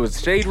mistaken. It's either a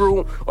shade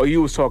room or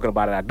you was talking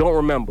about it. I don't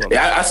remember.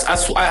 Yeah,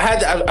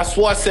 I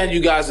swore I sent you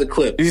guys a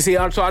clip. You see,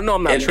 so I know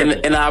I'm not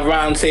tripping. In our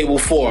round table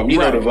forum, you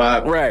know the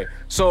vibe, right?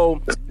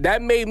 So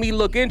that made me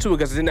look into it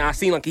because then I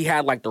seen like he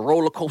had like the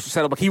roller coaster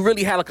setup. Like he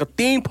really had like a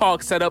theme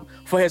park setup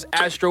for his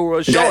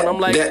Astroworld show, and I'm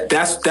like,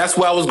 that's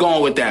where I was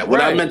going with that. What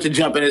I meant to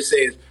jump in and say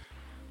is,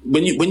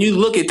 when you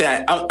look at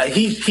that,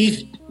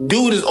 he's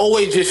dude is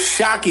always just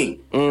shocking.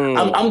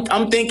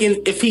 I'm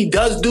thinking if he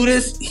does do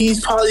this,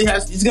 he's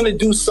gonna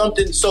do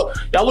something. So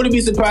I wouldn't be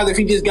surprised if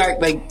he just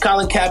got like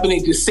Colin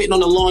Kaepernick just sitting on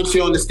the lawn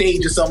chair on the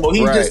stage or something.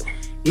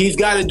 He's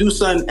got to do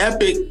something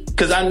epic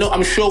because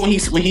I'm sure when he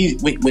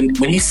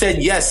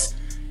said yes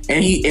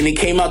and it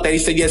came out that he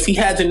said yes, he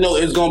had to know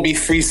it was gonna be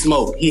free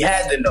smoke. He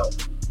had to know.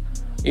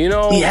 You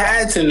know, he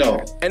had to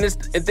know. And the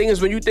thing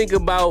is, when you think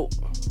about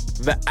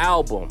the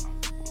album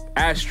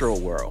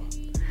Astroworld,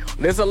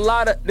 there's a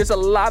lot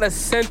of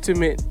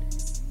sentiment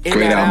in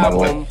that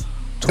album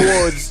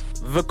towards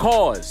the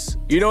cause.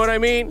 You know what I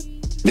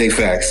mean? Big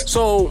facts.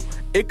 So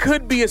it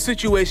could be a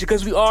situation,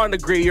 because we are in the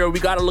gray area, we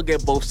got to look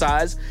at both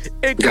sides.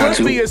 It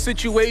could be a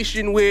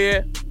situation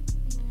where,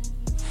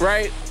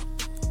 right,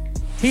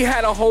 he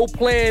had a whole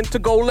plan to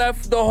go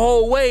left the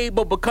whole way,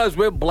 but because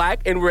we're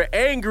black and we're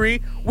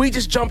angry, we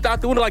just jumped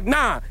out the window like,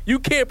 nah, you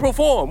can't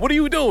perform. What are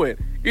you doing?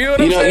 You know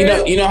what I'm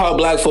saying? You know how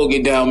black folk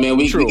get down, man.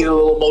 We get a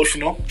little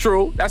emotional.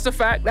 True. That's a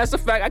fact. I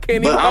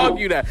can't even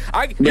argue that.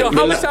 How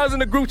many times in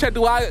the group chat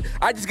do I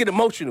just get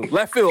emotional?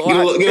 Left field.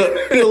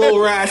 Get a little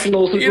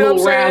rational. You know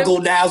what I'm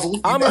saying? Dazzle.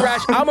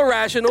 I'm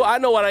irrational. I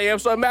know what I am.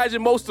 So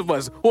imagine most of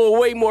us who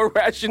are way more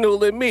rational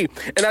than me.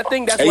 And I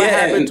think that's what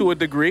happened to a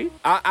degree.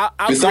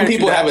 Some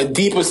people have a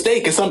deeper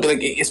stake in something,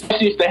 like,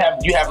 especially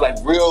if you have like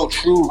real,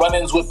 true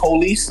run-ins with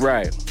police.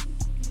 Right.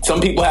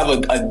 Some people have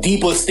a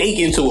deeper stake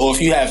into it, or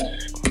if you have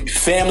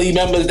family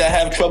members that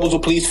have troubles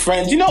with police,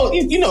 friends, you know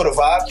the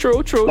vibe.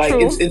 True. Like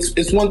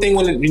it's one thing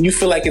when you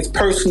feel like it's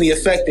personally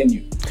affecting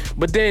you.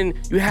 But then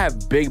you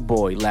have Big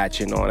Boy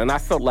latching on, and I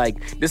felt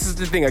like this is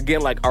the thing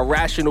again. Like a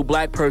rational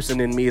black person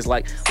in me is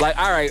like,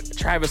 all right,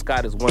 Travis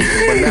Scott is one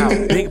thing, but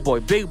now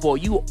Big Boy,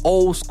 you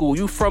old school,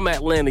 you from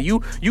Atlanta,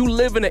 you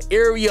live in an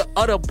area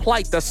of the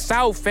plight, the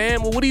South,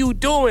 fam. What are you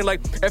doing?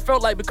 Like it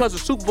felt like because the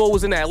Super Bowl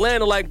was in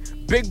Atlanta, like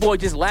Big Boy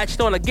just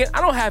latched on. Again,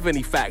 I don't have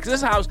any facts.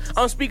 This house,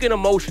 I'm speaking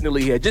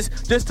emotionally here, just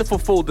for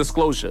full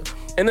disclosure.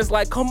 And it's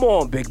like, come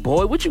on, Big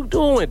Boy, what you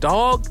doing,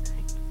 dog?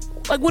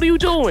 Like, what are you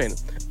doing?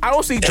 I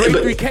don't see Drake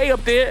 3K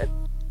up there.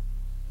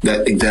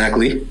 That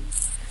exactly.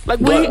 Like,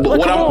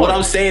 what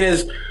I'm saying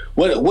is,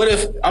 what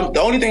if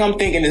the only thing I'm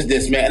thinking is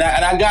this, man,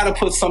 and I gotta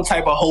put some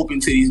type of hope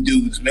into these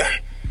dudes, man.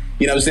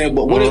 You know what I'm saying?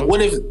 But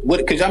what if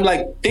because I'm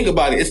like, think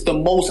about it. It's the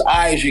most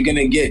eyes you're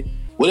gonna get.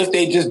 What if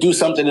they just do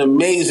something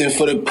amazing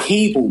for the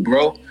people,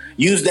 bro?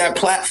 Use that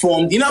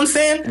platform. You know what I'm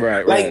saying?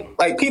 Right.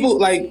 Like people,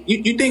 like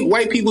you think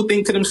white people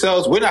think to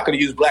themselves, we're not going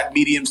to use black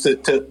mediums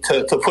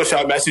to push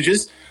our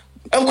messages.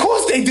 Of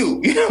course they do.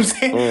 You know what I'm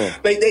saying?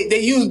 Like they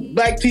use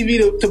black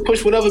TV to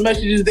push whatever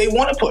messages they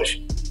want to push.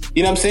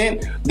 You know what I'm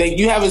saying?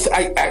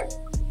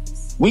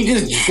 We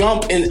just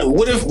jump in.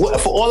 What if,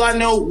 for all I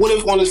know, what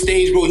if on the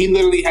stage, bro, he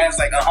literally has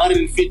like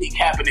 150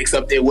 Kaepernicks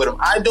up there with him?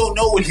 I don't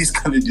know what he's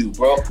gonna do,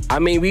 bro. I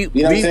mean, we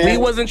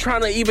wasn't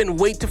trying to even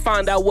wait to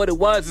find out what it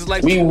was. It's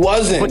like we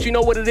wasn't. But you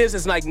know what it is?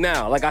 It's like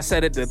now, like I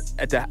said at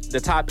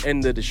the top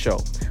end of the show,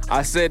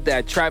 I said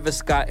that Travis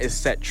Scott is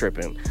set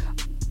tripping.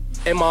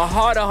 In my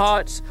heart of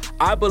hearts,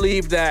 I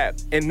believe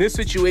that in this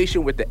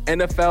situation with the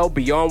NFL,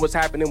 beyond what's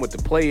happening with the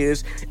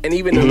players, and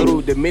even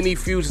the mini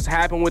feuds that's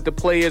happened with the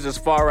players, as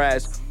far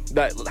as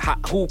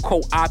who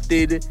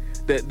co-opted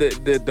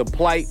the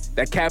plight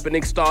that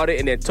Kaepernick started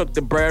and then took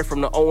the bread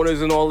from the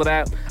owners and all of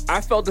that, I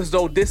felt as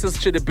though this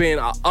should have been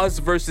a us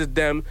versus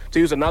them, to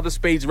use another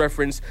Spades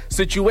reference,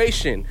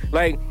 situation.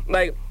 Like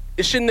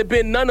it shouldn't have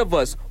been none of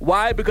us.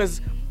 Why?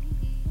 Because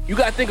you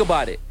got to think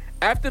about it.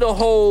 After the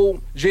whole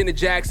Janet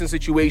Jackson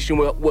situation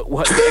with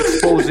the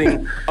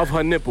exposing of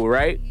her nipple,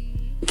 right?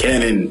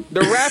 Cannon.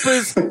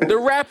 The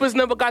rappers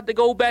never got to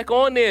go back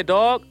on there,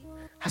 dog.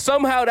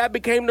 Somehow that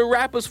became the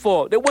rapper's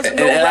fault. There wasn't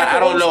no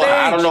rapper on stage.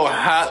 I don't know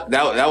how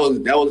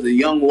that was a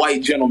young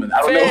white gentleman.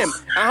 I don't know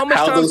how much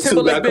time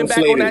Timberlake been back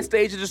on that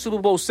stage at the Super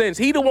Bowl since.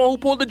 He the one who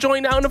pulled the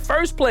joint out in the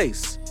first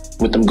place.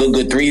 With them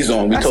good threes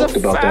on. We talked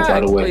about that, by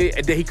the way.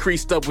 Then he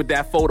creased up with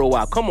that photo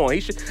out. Come on,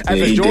 he should,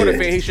 as a Jordan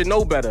fan, he should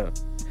know better.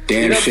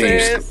 Damn, you know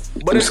shame.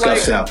 But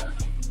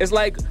it's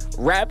like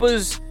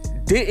rappers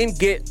didn't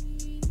get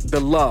the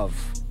love.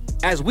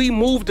 As we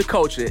move the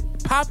culture,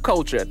 pop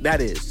culture,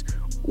 that is,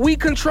 we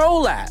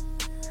control that.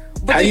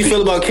 But how you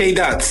feel about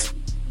K-Dots?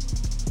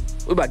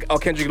 Like,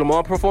 Kendrick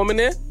Lamar performing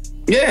there?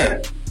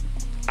 Yeah.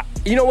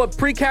 You know what?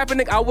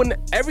 Pre-Kaepernick,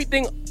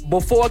 everything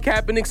before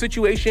Kaepernick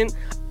situation,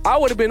 I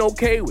would have been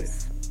okay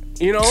with.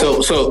 You know?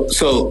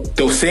 So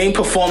the same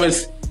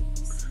performance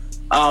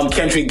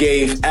Kendrick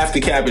gave after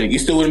Kaepernick, you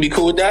still wouldn't be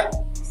cool with that?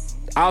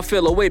 I'll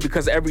feel away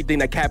because of everything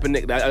that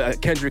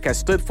Kendrick has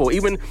stood for.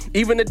 Even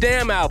the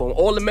damn album,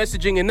 all the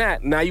messaging in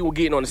that. Now you were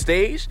getting on the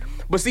stage,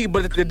 but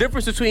the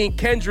difference between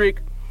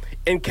Kendrick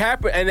and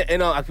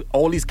and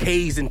all these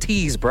K's and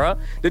T's, bruh.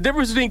 The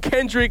difference between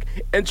Kendrick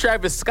and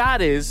Travis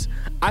Scott is,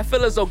 I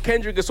feel as though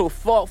Kendrick is so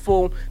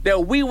thoughtful that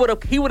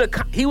he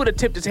would have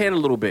tipped his hand a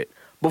little bit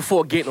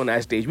before getting on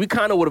that stage. We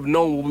kind of would have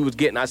known what we was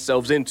getting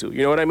ourselves into.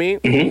 You know what I mean?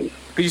 Because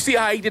you see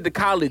how he did the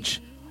college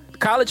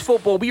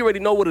football. We already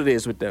know what it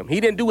is with them.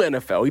 He didn't do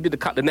NFL. He did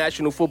the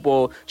National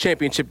Football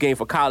Championship game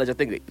for college, I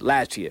think,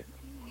 last year.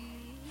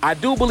 I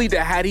do believe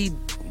that had he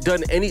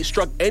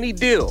struck any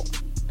deal,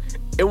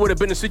 it would have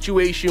been a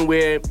situation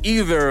where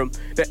either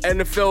the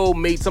NFL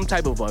made some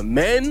type of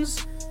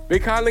amends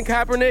with Colin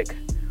Kaepernick,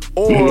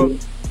 or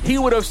he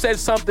would have said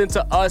something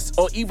to us,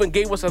 or even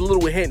gave us a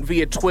little hint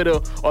via Twitter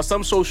or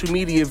some social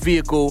media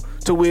vehicle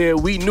to where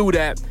we knew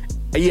that,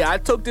 yeah, I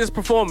took this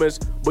performance,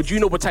 but you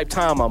know what type of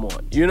time I'm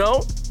on, you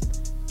know?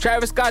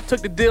 Travis Scott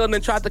took the deal and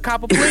then tried to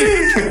cop a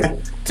plea.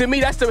 To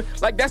me, that's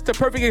the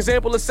perfect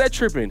example of set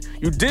tripping.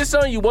 You did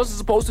something you wasn't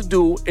supposed to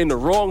do in the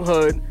wrong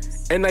hood,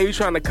 and now you're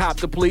trying to cop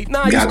the plea.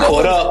 Nah, you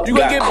caught up. You're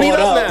going to get beat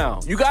up now.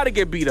 You got to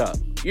get beat up.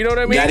 You know what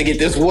I mean? You got to get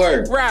this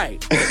work.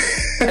 Right.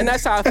 And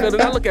that's how I feel.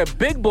 And I look at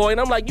Big Boy, and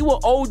I'm like, you an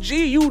OG.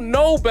 You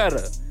know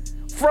better.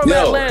 From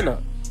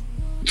Atlanta.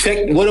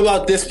 What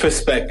about this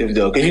perspective,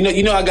 though? Because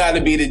you know I got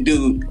to be the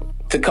dude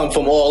to come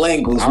from all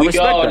angles. We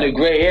all in the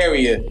gray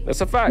area.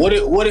 That's a fact. What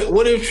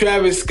if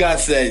Travis Scott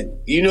said,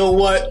 you know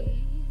what?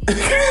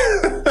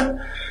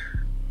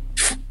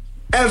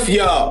 F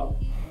y'all.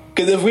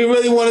 Because if we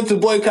really wanted to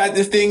boycott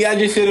this thing, y'all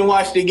just shouldn't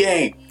watch the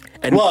game.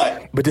 And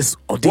what? But this,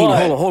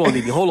 Deanie, hold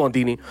on,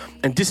 Deanie.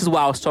 And this is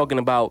why I was talking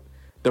about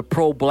the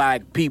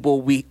pro-black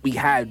people. We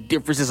have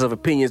differences of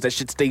opinions that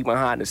should stay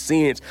behind the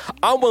scenes.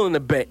 I'm willing to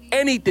bet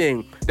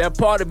anything that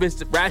part of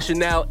his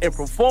rationale and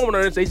performing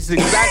on this stage is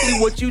exactly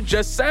what you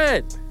just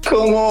said.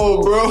 Come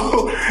on,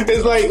 bro.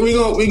 It's like we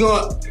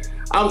gonna.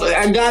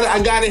 I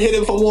gotta hit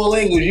it from all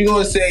angles. You're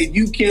gonna say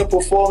you can't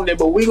perform there,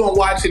 but we gonna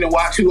watch it and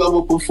watch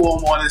whoever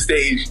perform on the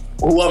stage,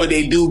 whoever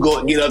they do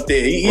go get up there.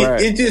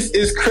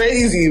 It's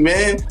crazy,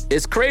 man.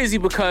 It's crazy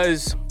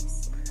because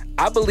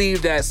I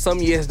believe that some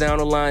years down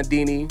the line,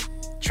 Deanie,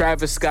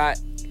 Travis Scott,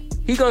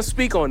 he gonna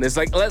speak on this.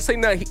 Like, let's say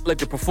now,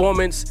 the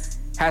performance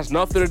has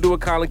nothing to do with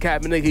Colin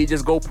Kaepernick. He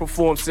just go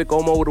perform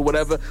sicko mode or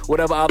whatever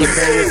other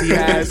bangers he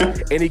has,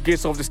 and he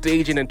gets off the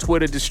stage and then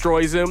Twitter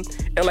destroys him.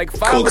 And like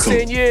 5 or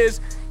 10 years,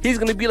 he's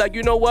gonna be like,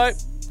 you know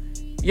what?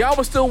 Y'all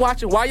was still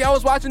watching. Why y'all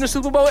was watching the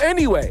Super Bowl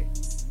anyway?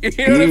 You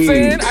know what I'm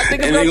saying? I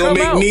think it's gonna come out. And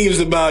they gonna make memes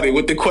about it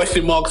with the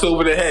question marks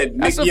over the head.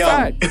 That's a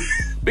fact.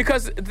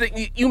 Because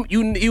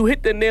you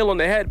hit the nail on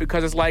the head,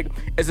 because it's like,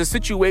 it's a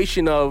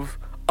situation of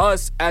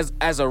us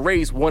as a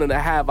race wanting to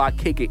have our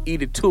cake and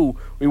eat it too.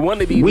 We want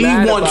to be. We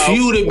want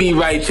you to be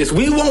righteous.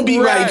 We won't be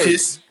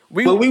righteous,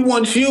 but we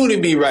want you to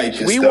be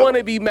righteous. We want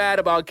to be mad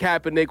about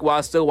Kaepernick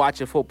while still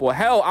watching football.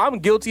 Hell, I'm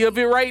guilty of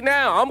it right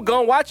now. I'm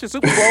gonna watch the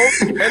Super Bowl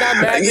and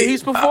I'm mad that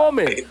he's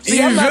performing.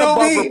 See, I'm not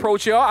above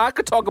reproach, y'all. I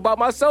could talk about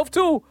myself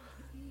too.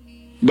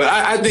 But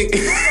I think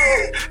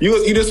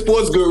you the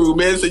sports guru,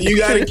 man, so you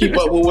got to keep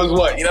up with what's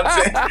what. You know what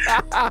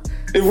I'm saying?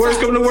 If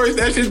worst come to worst,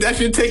 that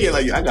should take it.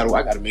 Like, I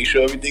gotta make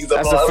sure everything's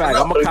up. That's a fact.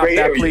 I'm gonna cop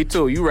that plea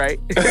too. You right.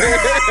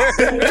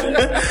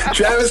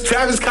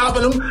 Travis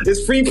copping them.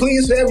 It's free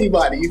pleas for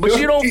everybody. But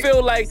you don't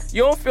feel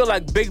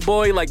like Big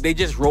Boy, like they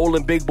just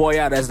rolling Big Boy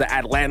out as the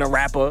Atlanta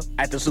rapper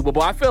at the Super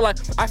Bowl. I feel like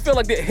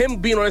that him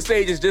being on the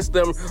stage is just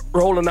them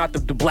rolling out the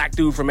black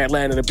dude from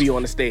Atlanta to be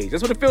on the stage.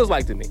 That's what it feels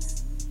like to me.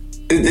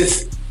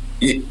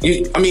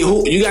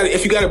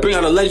 If you got to bring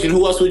out a legend,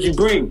 who else would you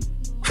bring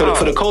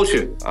for the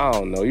culture? I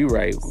don't know. You're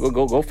right.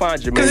 Go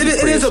find your man.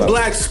 Because it is a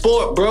black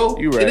sport, bro.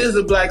 You're right. It is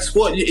a black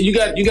sport. You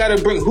got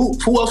to bring who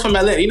else from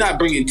Atlanta? You're not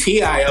bringing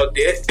T.I. out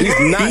there.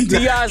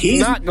 He's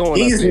not going.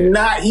 He's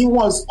not. He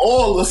wants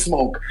all the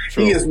smoke.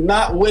 True. He is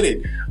not with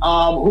it.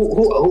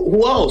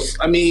 Who else?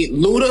 I mean,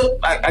 Luda.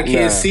 I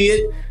can't see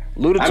it.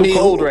 Luda too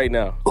cold right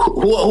now.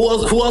 Who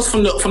else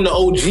from the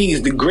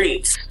OGs, the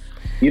greats?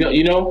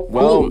 You know.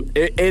 Well,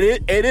 it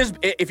is.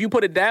 If you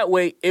put it that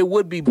way, it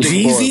would be Big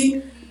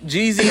Jeezy. Boy.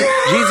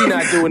 Jeezy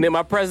not doing it.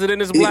 My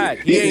president is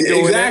black. He ain't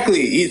doing exactly.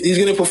 it. He's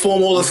gonna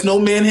perform all the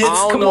Snowman hits.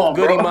 I don't know if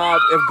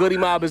Goody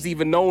Mob is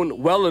even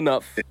known well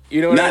enough.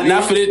 You know what I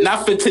mean?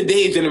 Not for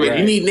today's generation. Right.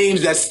 You need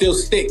names that still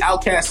stick.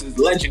 Outkast is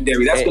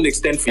legendary. That's gonna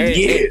extend for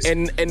years.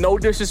 And no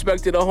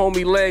disrespect to the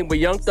homie Lang, but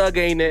Young Thug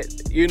ain't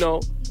it. You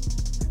know.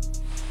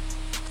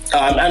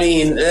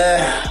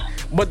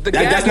 But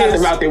that's not the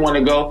route they want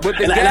to go. But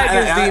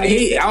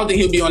I don't think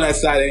he'll be on that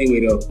side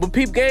anyway, though. But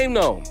peep game,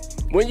 though.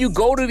 When you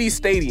go to these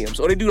stadiums,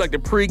 or they do like the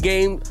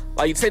pregame,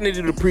 like you say they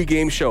do the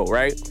pregame show,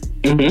 right?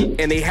 Mm-hmm.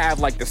 And they have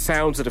like the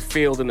sounds of the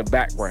field in the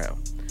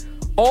background.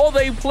 All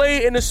they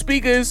play in the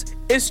speakers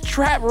is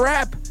trap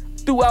rap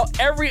throughout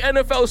every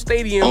NFL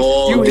stadium.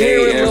 You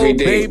hearing Lil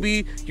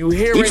Baby, you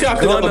hearing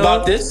Gunna, up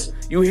about this.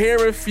 You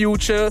hearing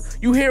Future,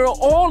 you hearing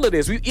all of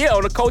this. On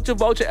the Culture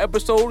Vulture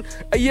episode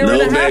a year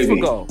and a half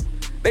ago.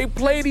 They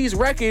play these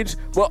records,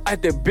 well,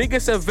 at the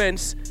biggest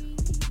events,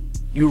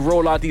 you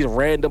roll out these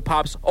random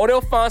pops, or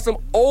they'll find some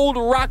old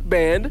rock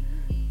band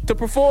to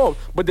perform.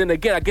 But then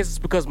again, I guess it's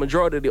because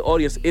majority of the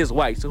audience is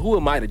white. So who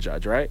am I to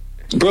judge, right?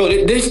 Bro,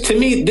 this to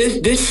me,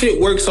 this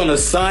shit works on a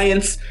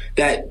science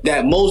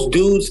that most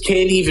dudes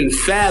can't even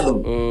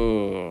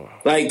fathom.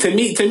 Like to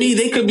me,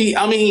 they could be.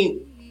 I mean,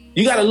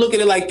 you got to look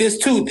at it like this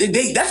too.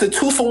 That's a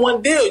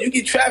 2-for-1 deal. You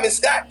get Travis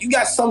Scott, you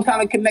got some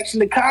kind of connection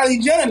to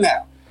Kylie Jenner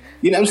now.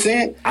 You know what I'm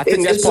saying? I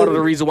think that's part of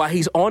the reason why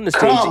he's on the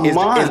stage is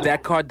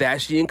that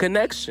Kardashian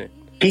connection.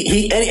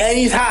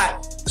 He's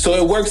hot, so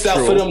it works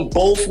out for them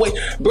both ways,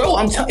 bro.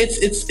 I'm telling,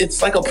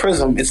 it's like a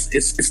prism.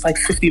 It's like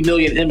 50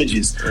 million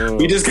images.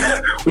 We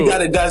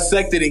gotta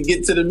dissect it and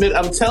get to the middle.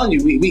 I'm telling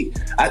you,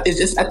 I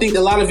think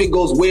a lot of it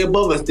goes way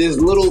above us. There's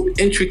little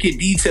intricate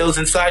details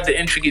inside the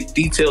intricate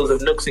details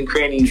of nooks and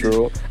crannies.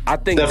 True. I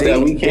think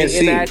that we can't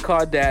see. That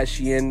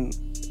Kardashian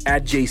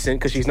adjacent,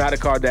 because she's not a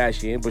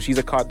Kardashian, but she's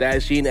a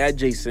Kardashian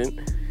adjacent,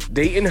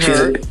 dating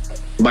her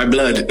by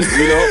blood.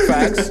 You know,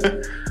 facts.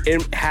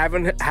 And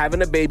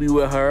having a baby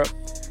with her,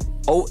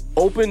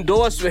 open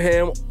doors for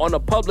him on a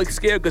public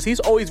scale, because he's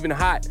always been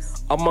hot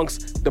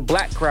amongst the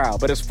black crowd.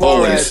 But as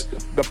far as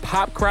the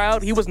pop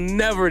crowd, he was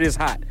never this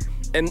hot.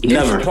 And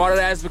part of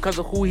that is because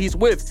of who he's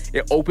with.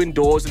 It opened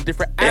doors and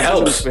different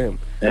avenues for him.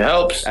 It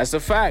helps. That's a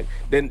fact.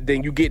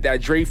 Then you get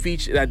that Drake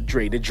feature, the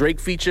Drake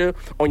feature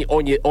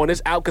on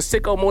this out. Because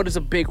Sicko Mode is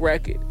a big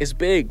record. It's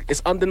big.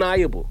 It's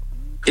undeniable.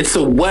 It's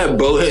a web,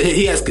 bro.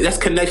 That's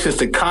connections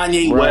to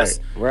Kanye West,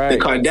 the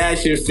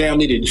Kardashian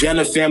family, the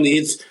Jenner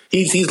family.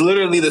 He's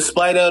literally the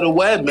spider of the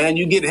web, man.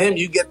 You get him,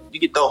 you get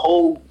the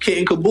whole kit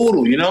and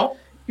caboodle. You know.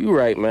 You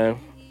right, man.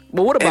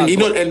 But what about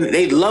and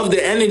they love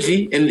the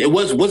energy, and it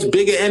was what's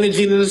bigger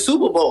energy than the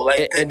Super Bowl?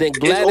 Like, and then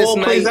Gladys it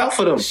all plays out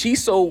for them.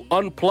 She's so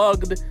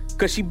unplugged.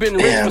 Because she's been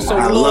rich for so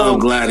long. I love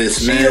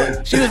Gladys,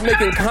 man. She was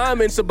making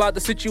comments about the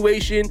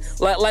situation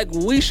like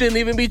we shouldn't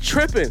even be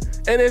tripping.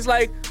 And it's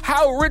like,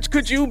 how rich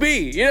could you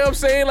be? You know what I'm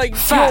saying? Like,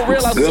 you don't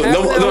realize what's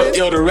happening.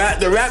 Yo,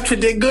 the rapture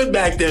did good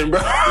back then,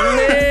 bro.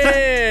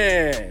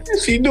 Man.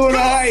 She doing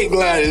all right,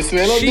 Gladys,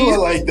 man. Don't do it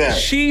like that.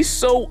 She's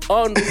so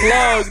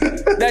unplugged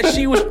that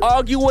she was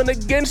arguing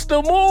against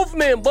the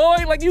movement,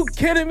 boy. Like, you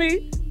kidding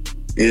me?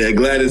 Yeah,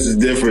 Gladys is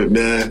different,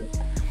 man.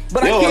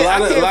 But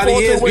a lot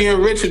of years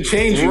being rich and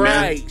changing,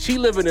 man. Right. She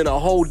living in a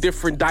whole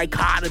different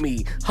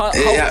dichotomy. Her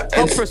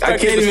perspective I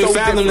can't even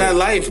fathom that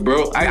life,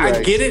 bro.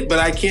 I get it, but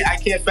I can't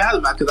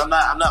fathom that because I'm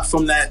not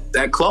from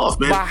that cloth,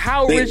 man. But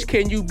how rich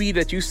can you be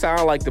that you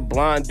sound like the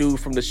blonde dude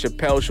from the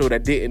Chappelle Show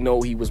that didn't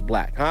know he was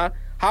black, huh?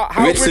 How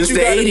rich since you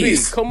the gotta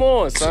 80s. be? Come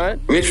on,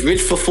 son.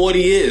 Rich for 40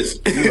 years.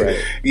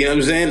 Right. You know what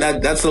I'm saying?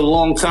 That's a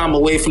long time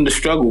away from the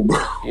struggle,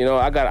 bro. You know,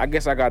 I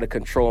guess I gotta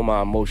control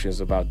my emotions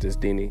about this,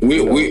 Dini.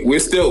 We're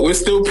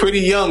still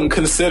pretty young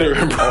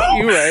considering, bro.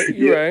 You're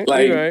right.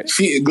 Like, you're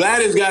right.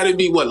 Gladys gotta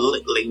be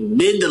like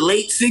mid to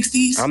late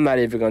 60s. I'm not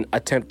even gonna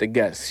attempt to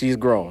guess. She's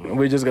grown.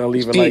 We're just gonna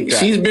leave it like that.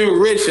 She's been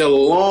rich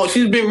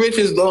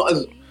as long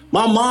as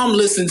my mom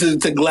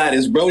listened to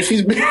Gladys, bro.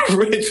 She's been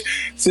rich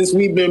since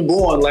we've been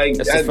born. Like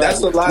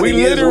that's a lot. We of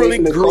years literally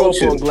away from grew up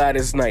culture. on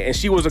Gladys Knight, and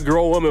she was a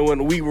grown woman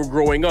when we were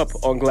growing up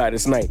on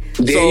Gladys Knight.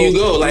 There you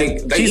go.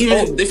 Like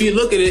even if you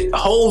look at it,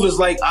 Hove is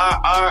like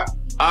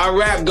our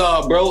rap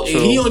god, bro. And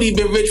he only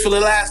been rich for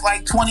the last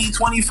like 20,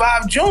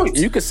 25 joints.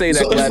 You could say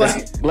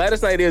that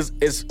Gladys Knight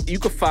is you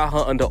could file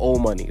her under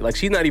old money. Like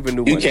she's not even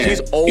new money. She's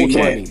old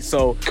money.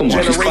 So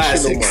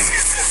generational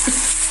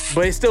money.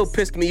 But it still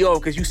pissed me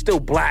off because you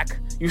still black.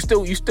 You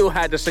still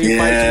had the same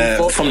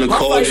fight from the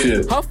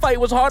culture. Her fight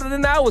was harder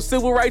than ours,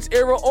 civil rights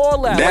era,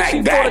 all that. Like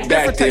she fought a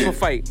different type of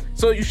fight.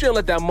 So you shouldn't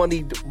let that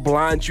money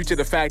blind you to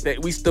the fact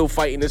that we still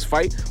fighting this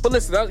fight. But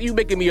listen, you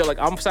making me like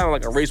I'm sounding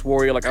like a race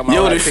warrior. Like I'm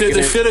the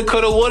shoulda,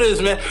 coulda,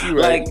 wouldas, man.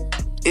 Right.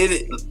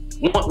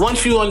 Like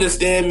once you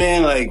understand,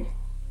 man, like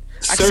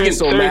certain things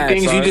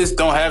son. You just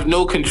don't have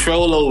no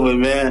control over,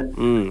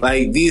 man.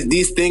 Like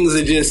these things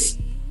are just.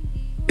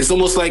 It's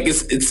almost like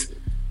it's.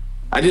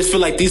 I just feel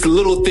like these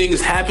little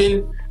things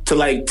happen to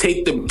like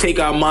take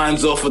our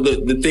minds off of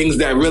the things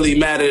that really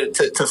matter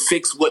to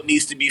fix what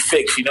needs to be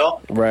fixed, you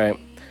know? Right.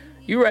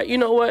 You're right. You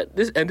know what?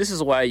 This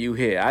is why you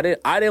here. I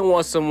didn't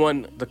want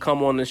someone to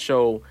come on the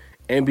show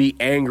and be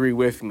angry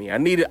with me. I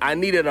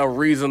needed a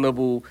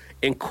reasonable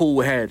and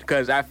cool head.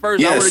 Because at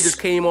first I would have just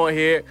came on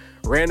here,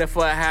 ran it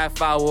for a half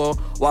hour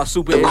while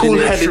Super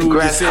Engineer True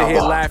just sitting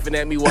here laughing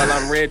at me while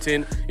I'm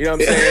ranting. You know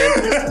what I'm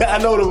saying? I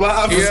know the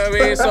vibes. You know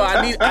what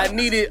I mean?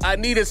 So I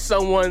needed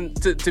someone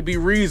to be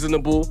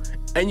reasonable,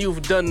 and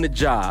you've done the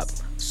job.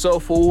 So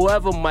for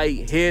whoever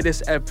might hear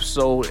this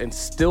episode and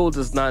still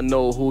does not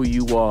know who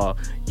you are,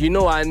 you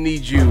know I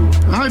need you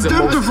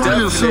identify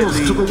yourself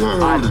to the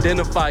world.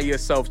 Identify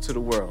yourself to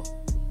the world.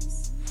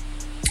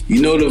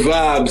 You know the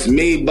vibes,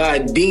 made by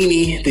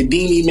Dini, the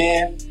Dini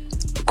man,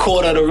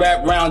 quarter of the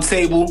rap round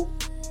table,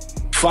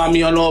 Find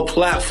me on all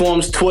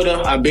platforms. Twitter,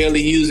 I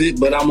barely use it,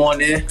 but I'm on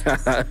there.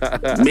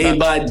 Made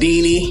by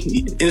Deanie.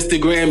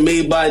 Instagram,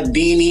 Made by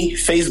Deanie.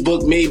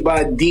 Facebook, Made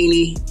by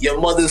Deanie. Your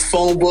mother's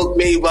phone book,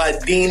 Made by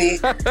Deanie.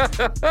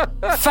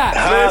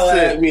 Holla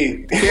at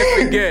me.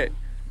 Can't forget,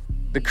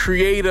 the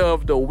creator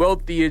of the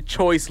Wealthier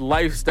Choice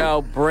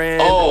lifestyle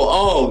brand.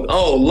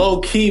 Oh, low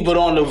key, but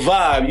on the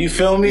vibe. You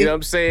feel me? You know what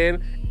I'm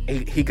saying?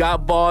 He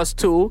got bars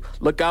too.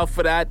 Look out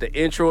for that. The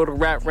intro to the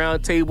Rap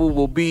Roundtable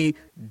will be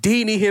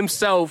Deanie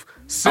himself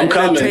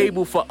setting the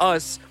table for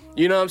us.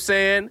 You know what I'm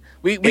saying?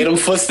 We hit them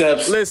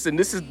footsteps. Listen,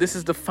 this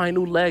is the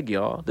final leg,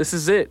 y'all. This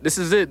is it. This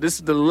is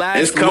the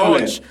last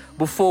launch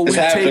before we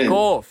take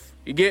off.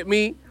 You get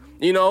me?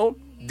 You know,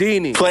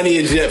 Deanie. Plenty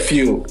of jet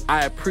fuel.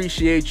 I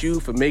appreciate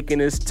you for making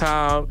this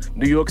time.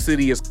 New York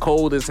City is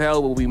cold as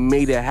hell, but we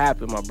made it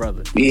happen, my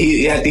brother.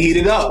 You had to heat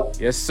it up.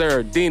 Yes,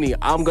 sir. Deanie,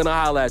 I'm gonna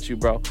holla at you,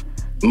 bro.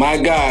 My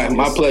guy,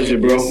 my pleasure,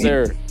 bro. Yes,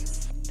 sir.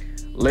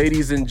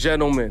 Ladies and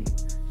gentlemen,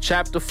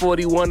 Chapter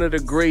 41 of The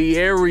Gray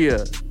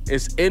Area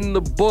is in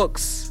the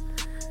books.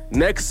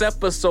 Next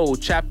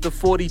episode, Chapter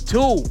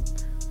 42,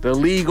 the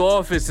league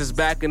office is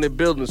back in the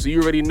building. So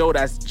you already know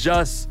that's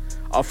just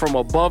from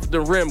above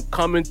the rim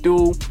coming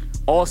through.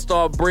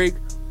 All-Star break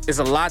is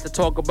a lot to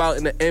talk about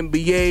in the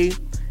NBA.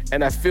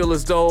 And I feel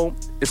as though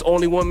it's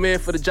only one man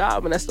for the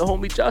job, and that's the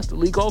homie Just. The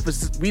league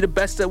office, we the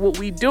best at what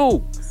we do.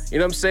 You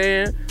know what I'm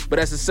saying? But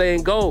as the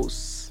saying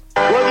goes,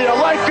 whether you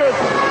like it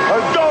or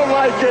don't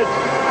like it,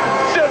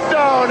 sit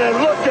down and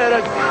look at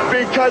it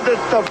because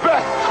it's the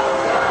best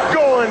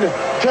going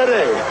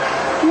today.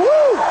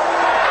 Woo!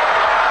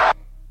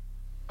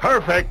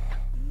 Perfect.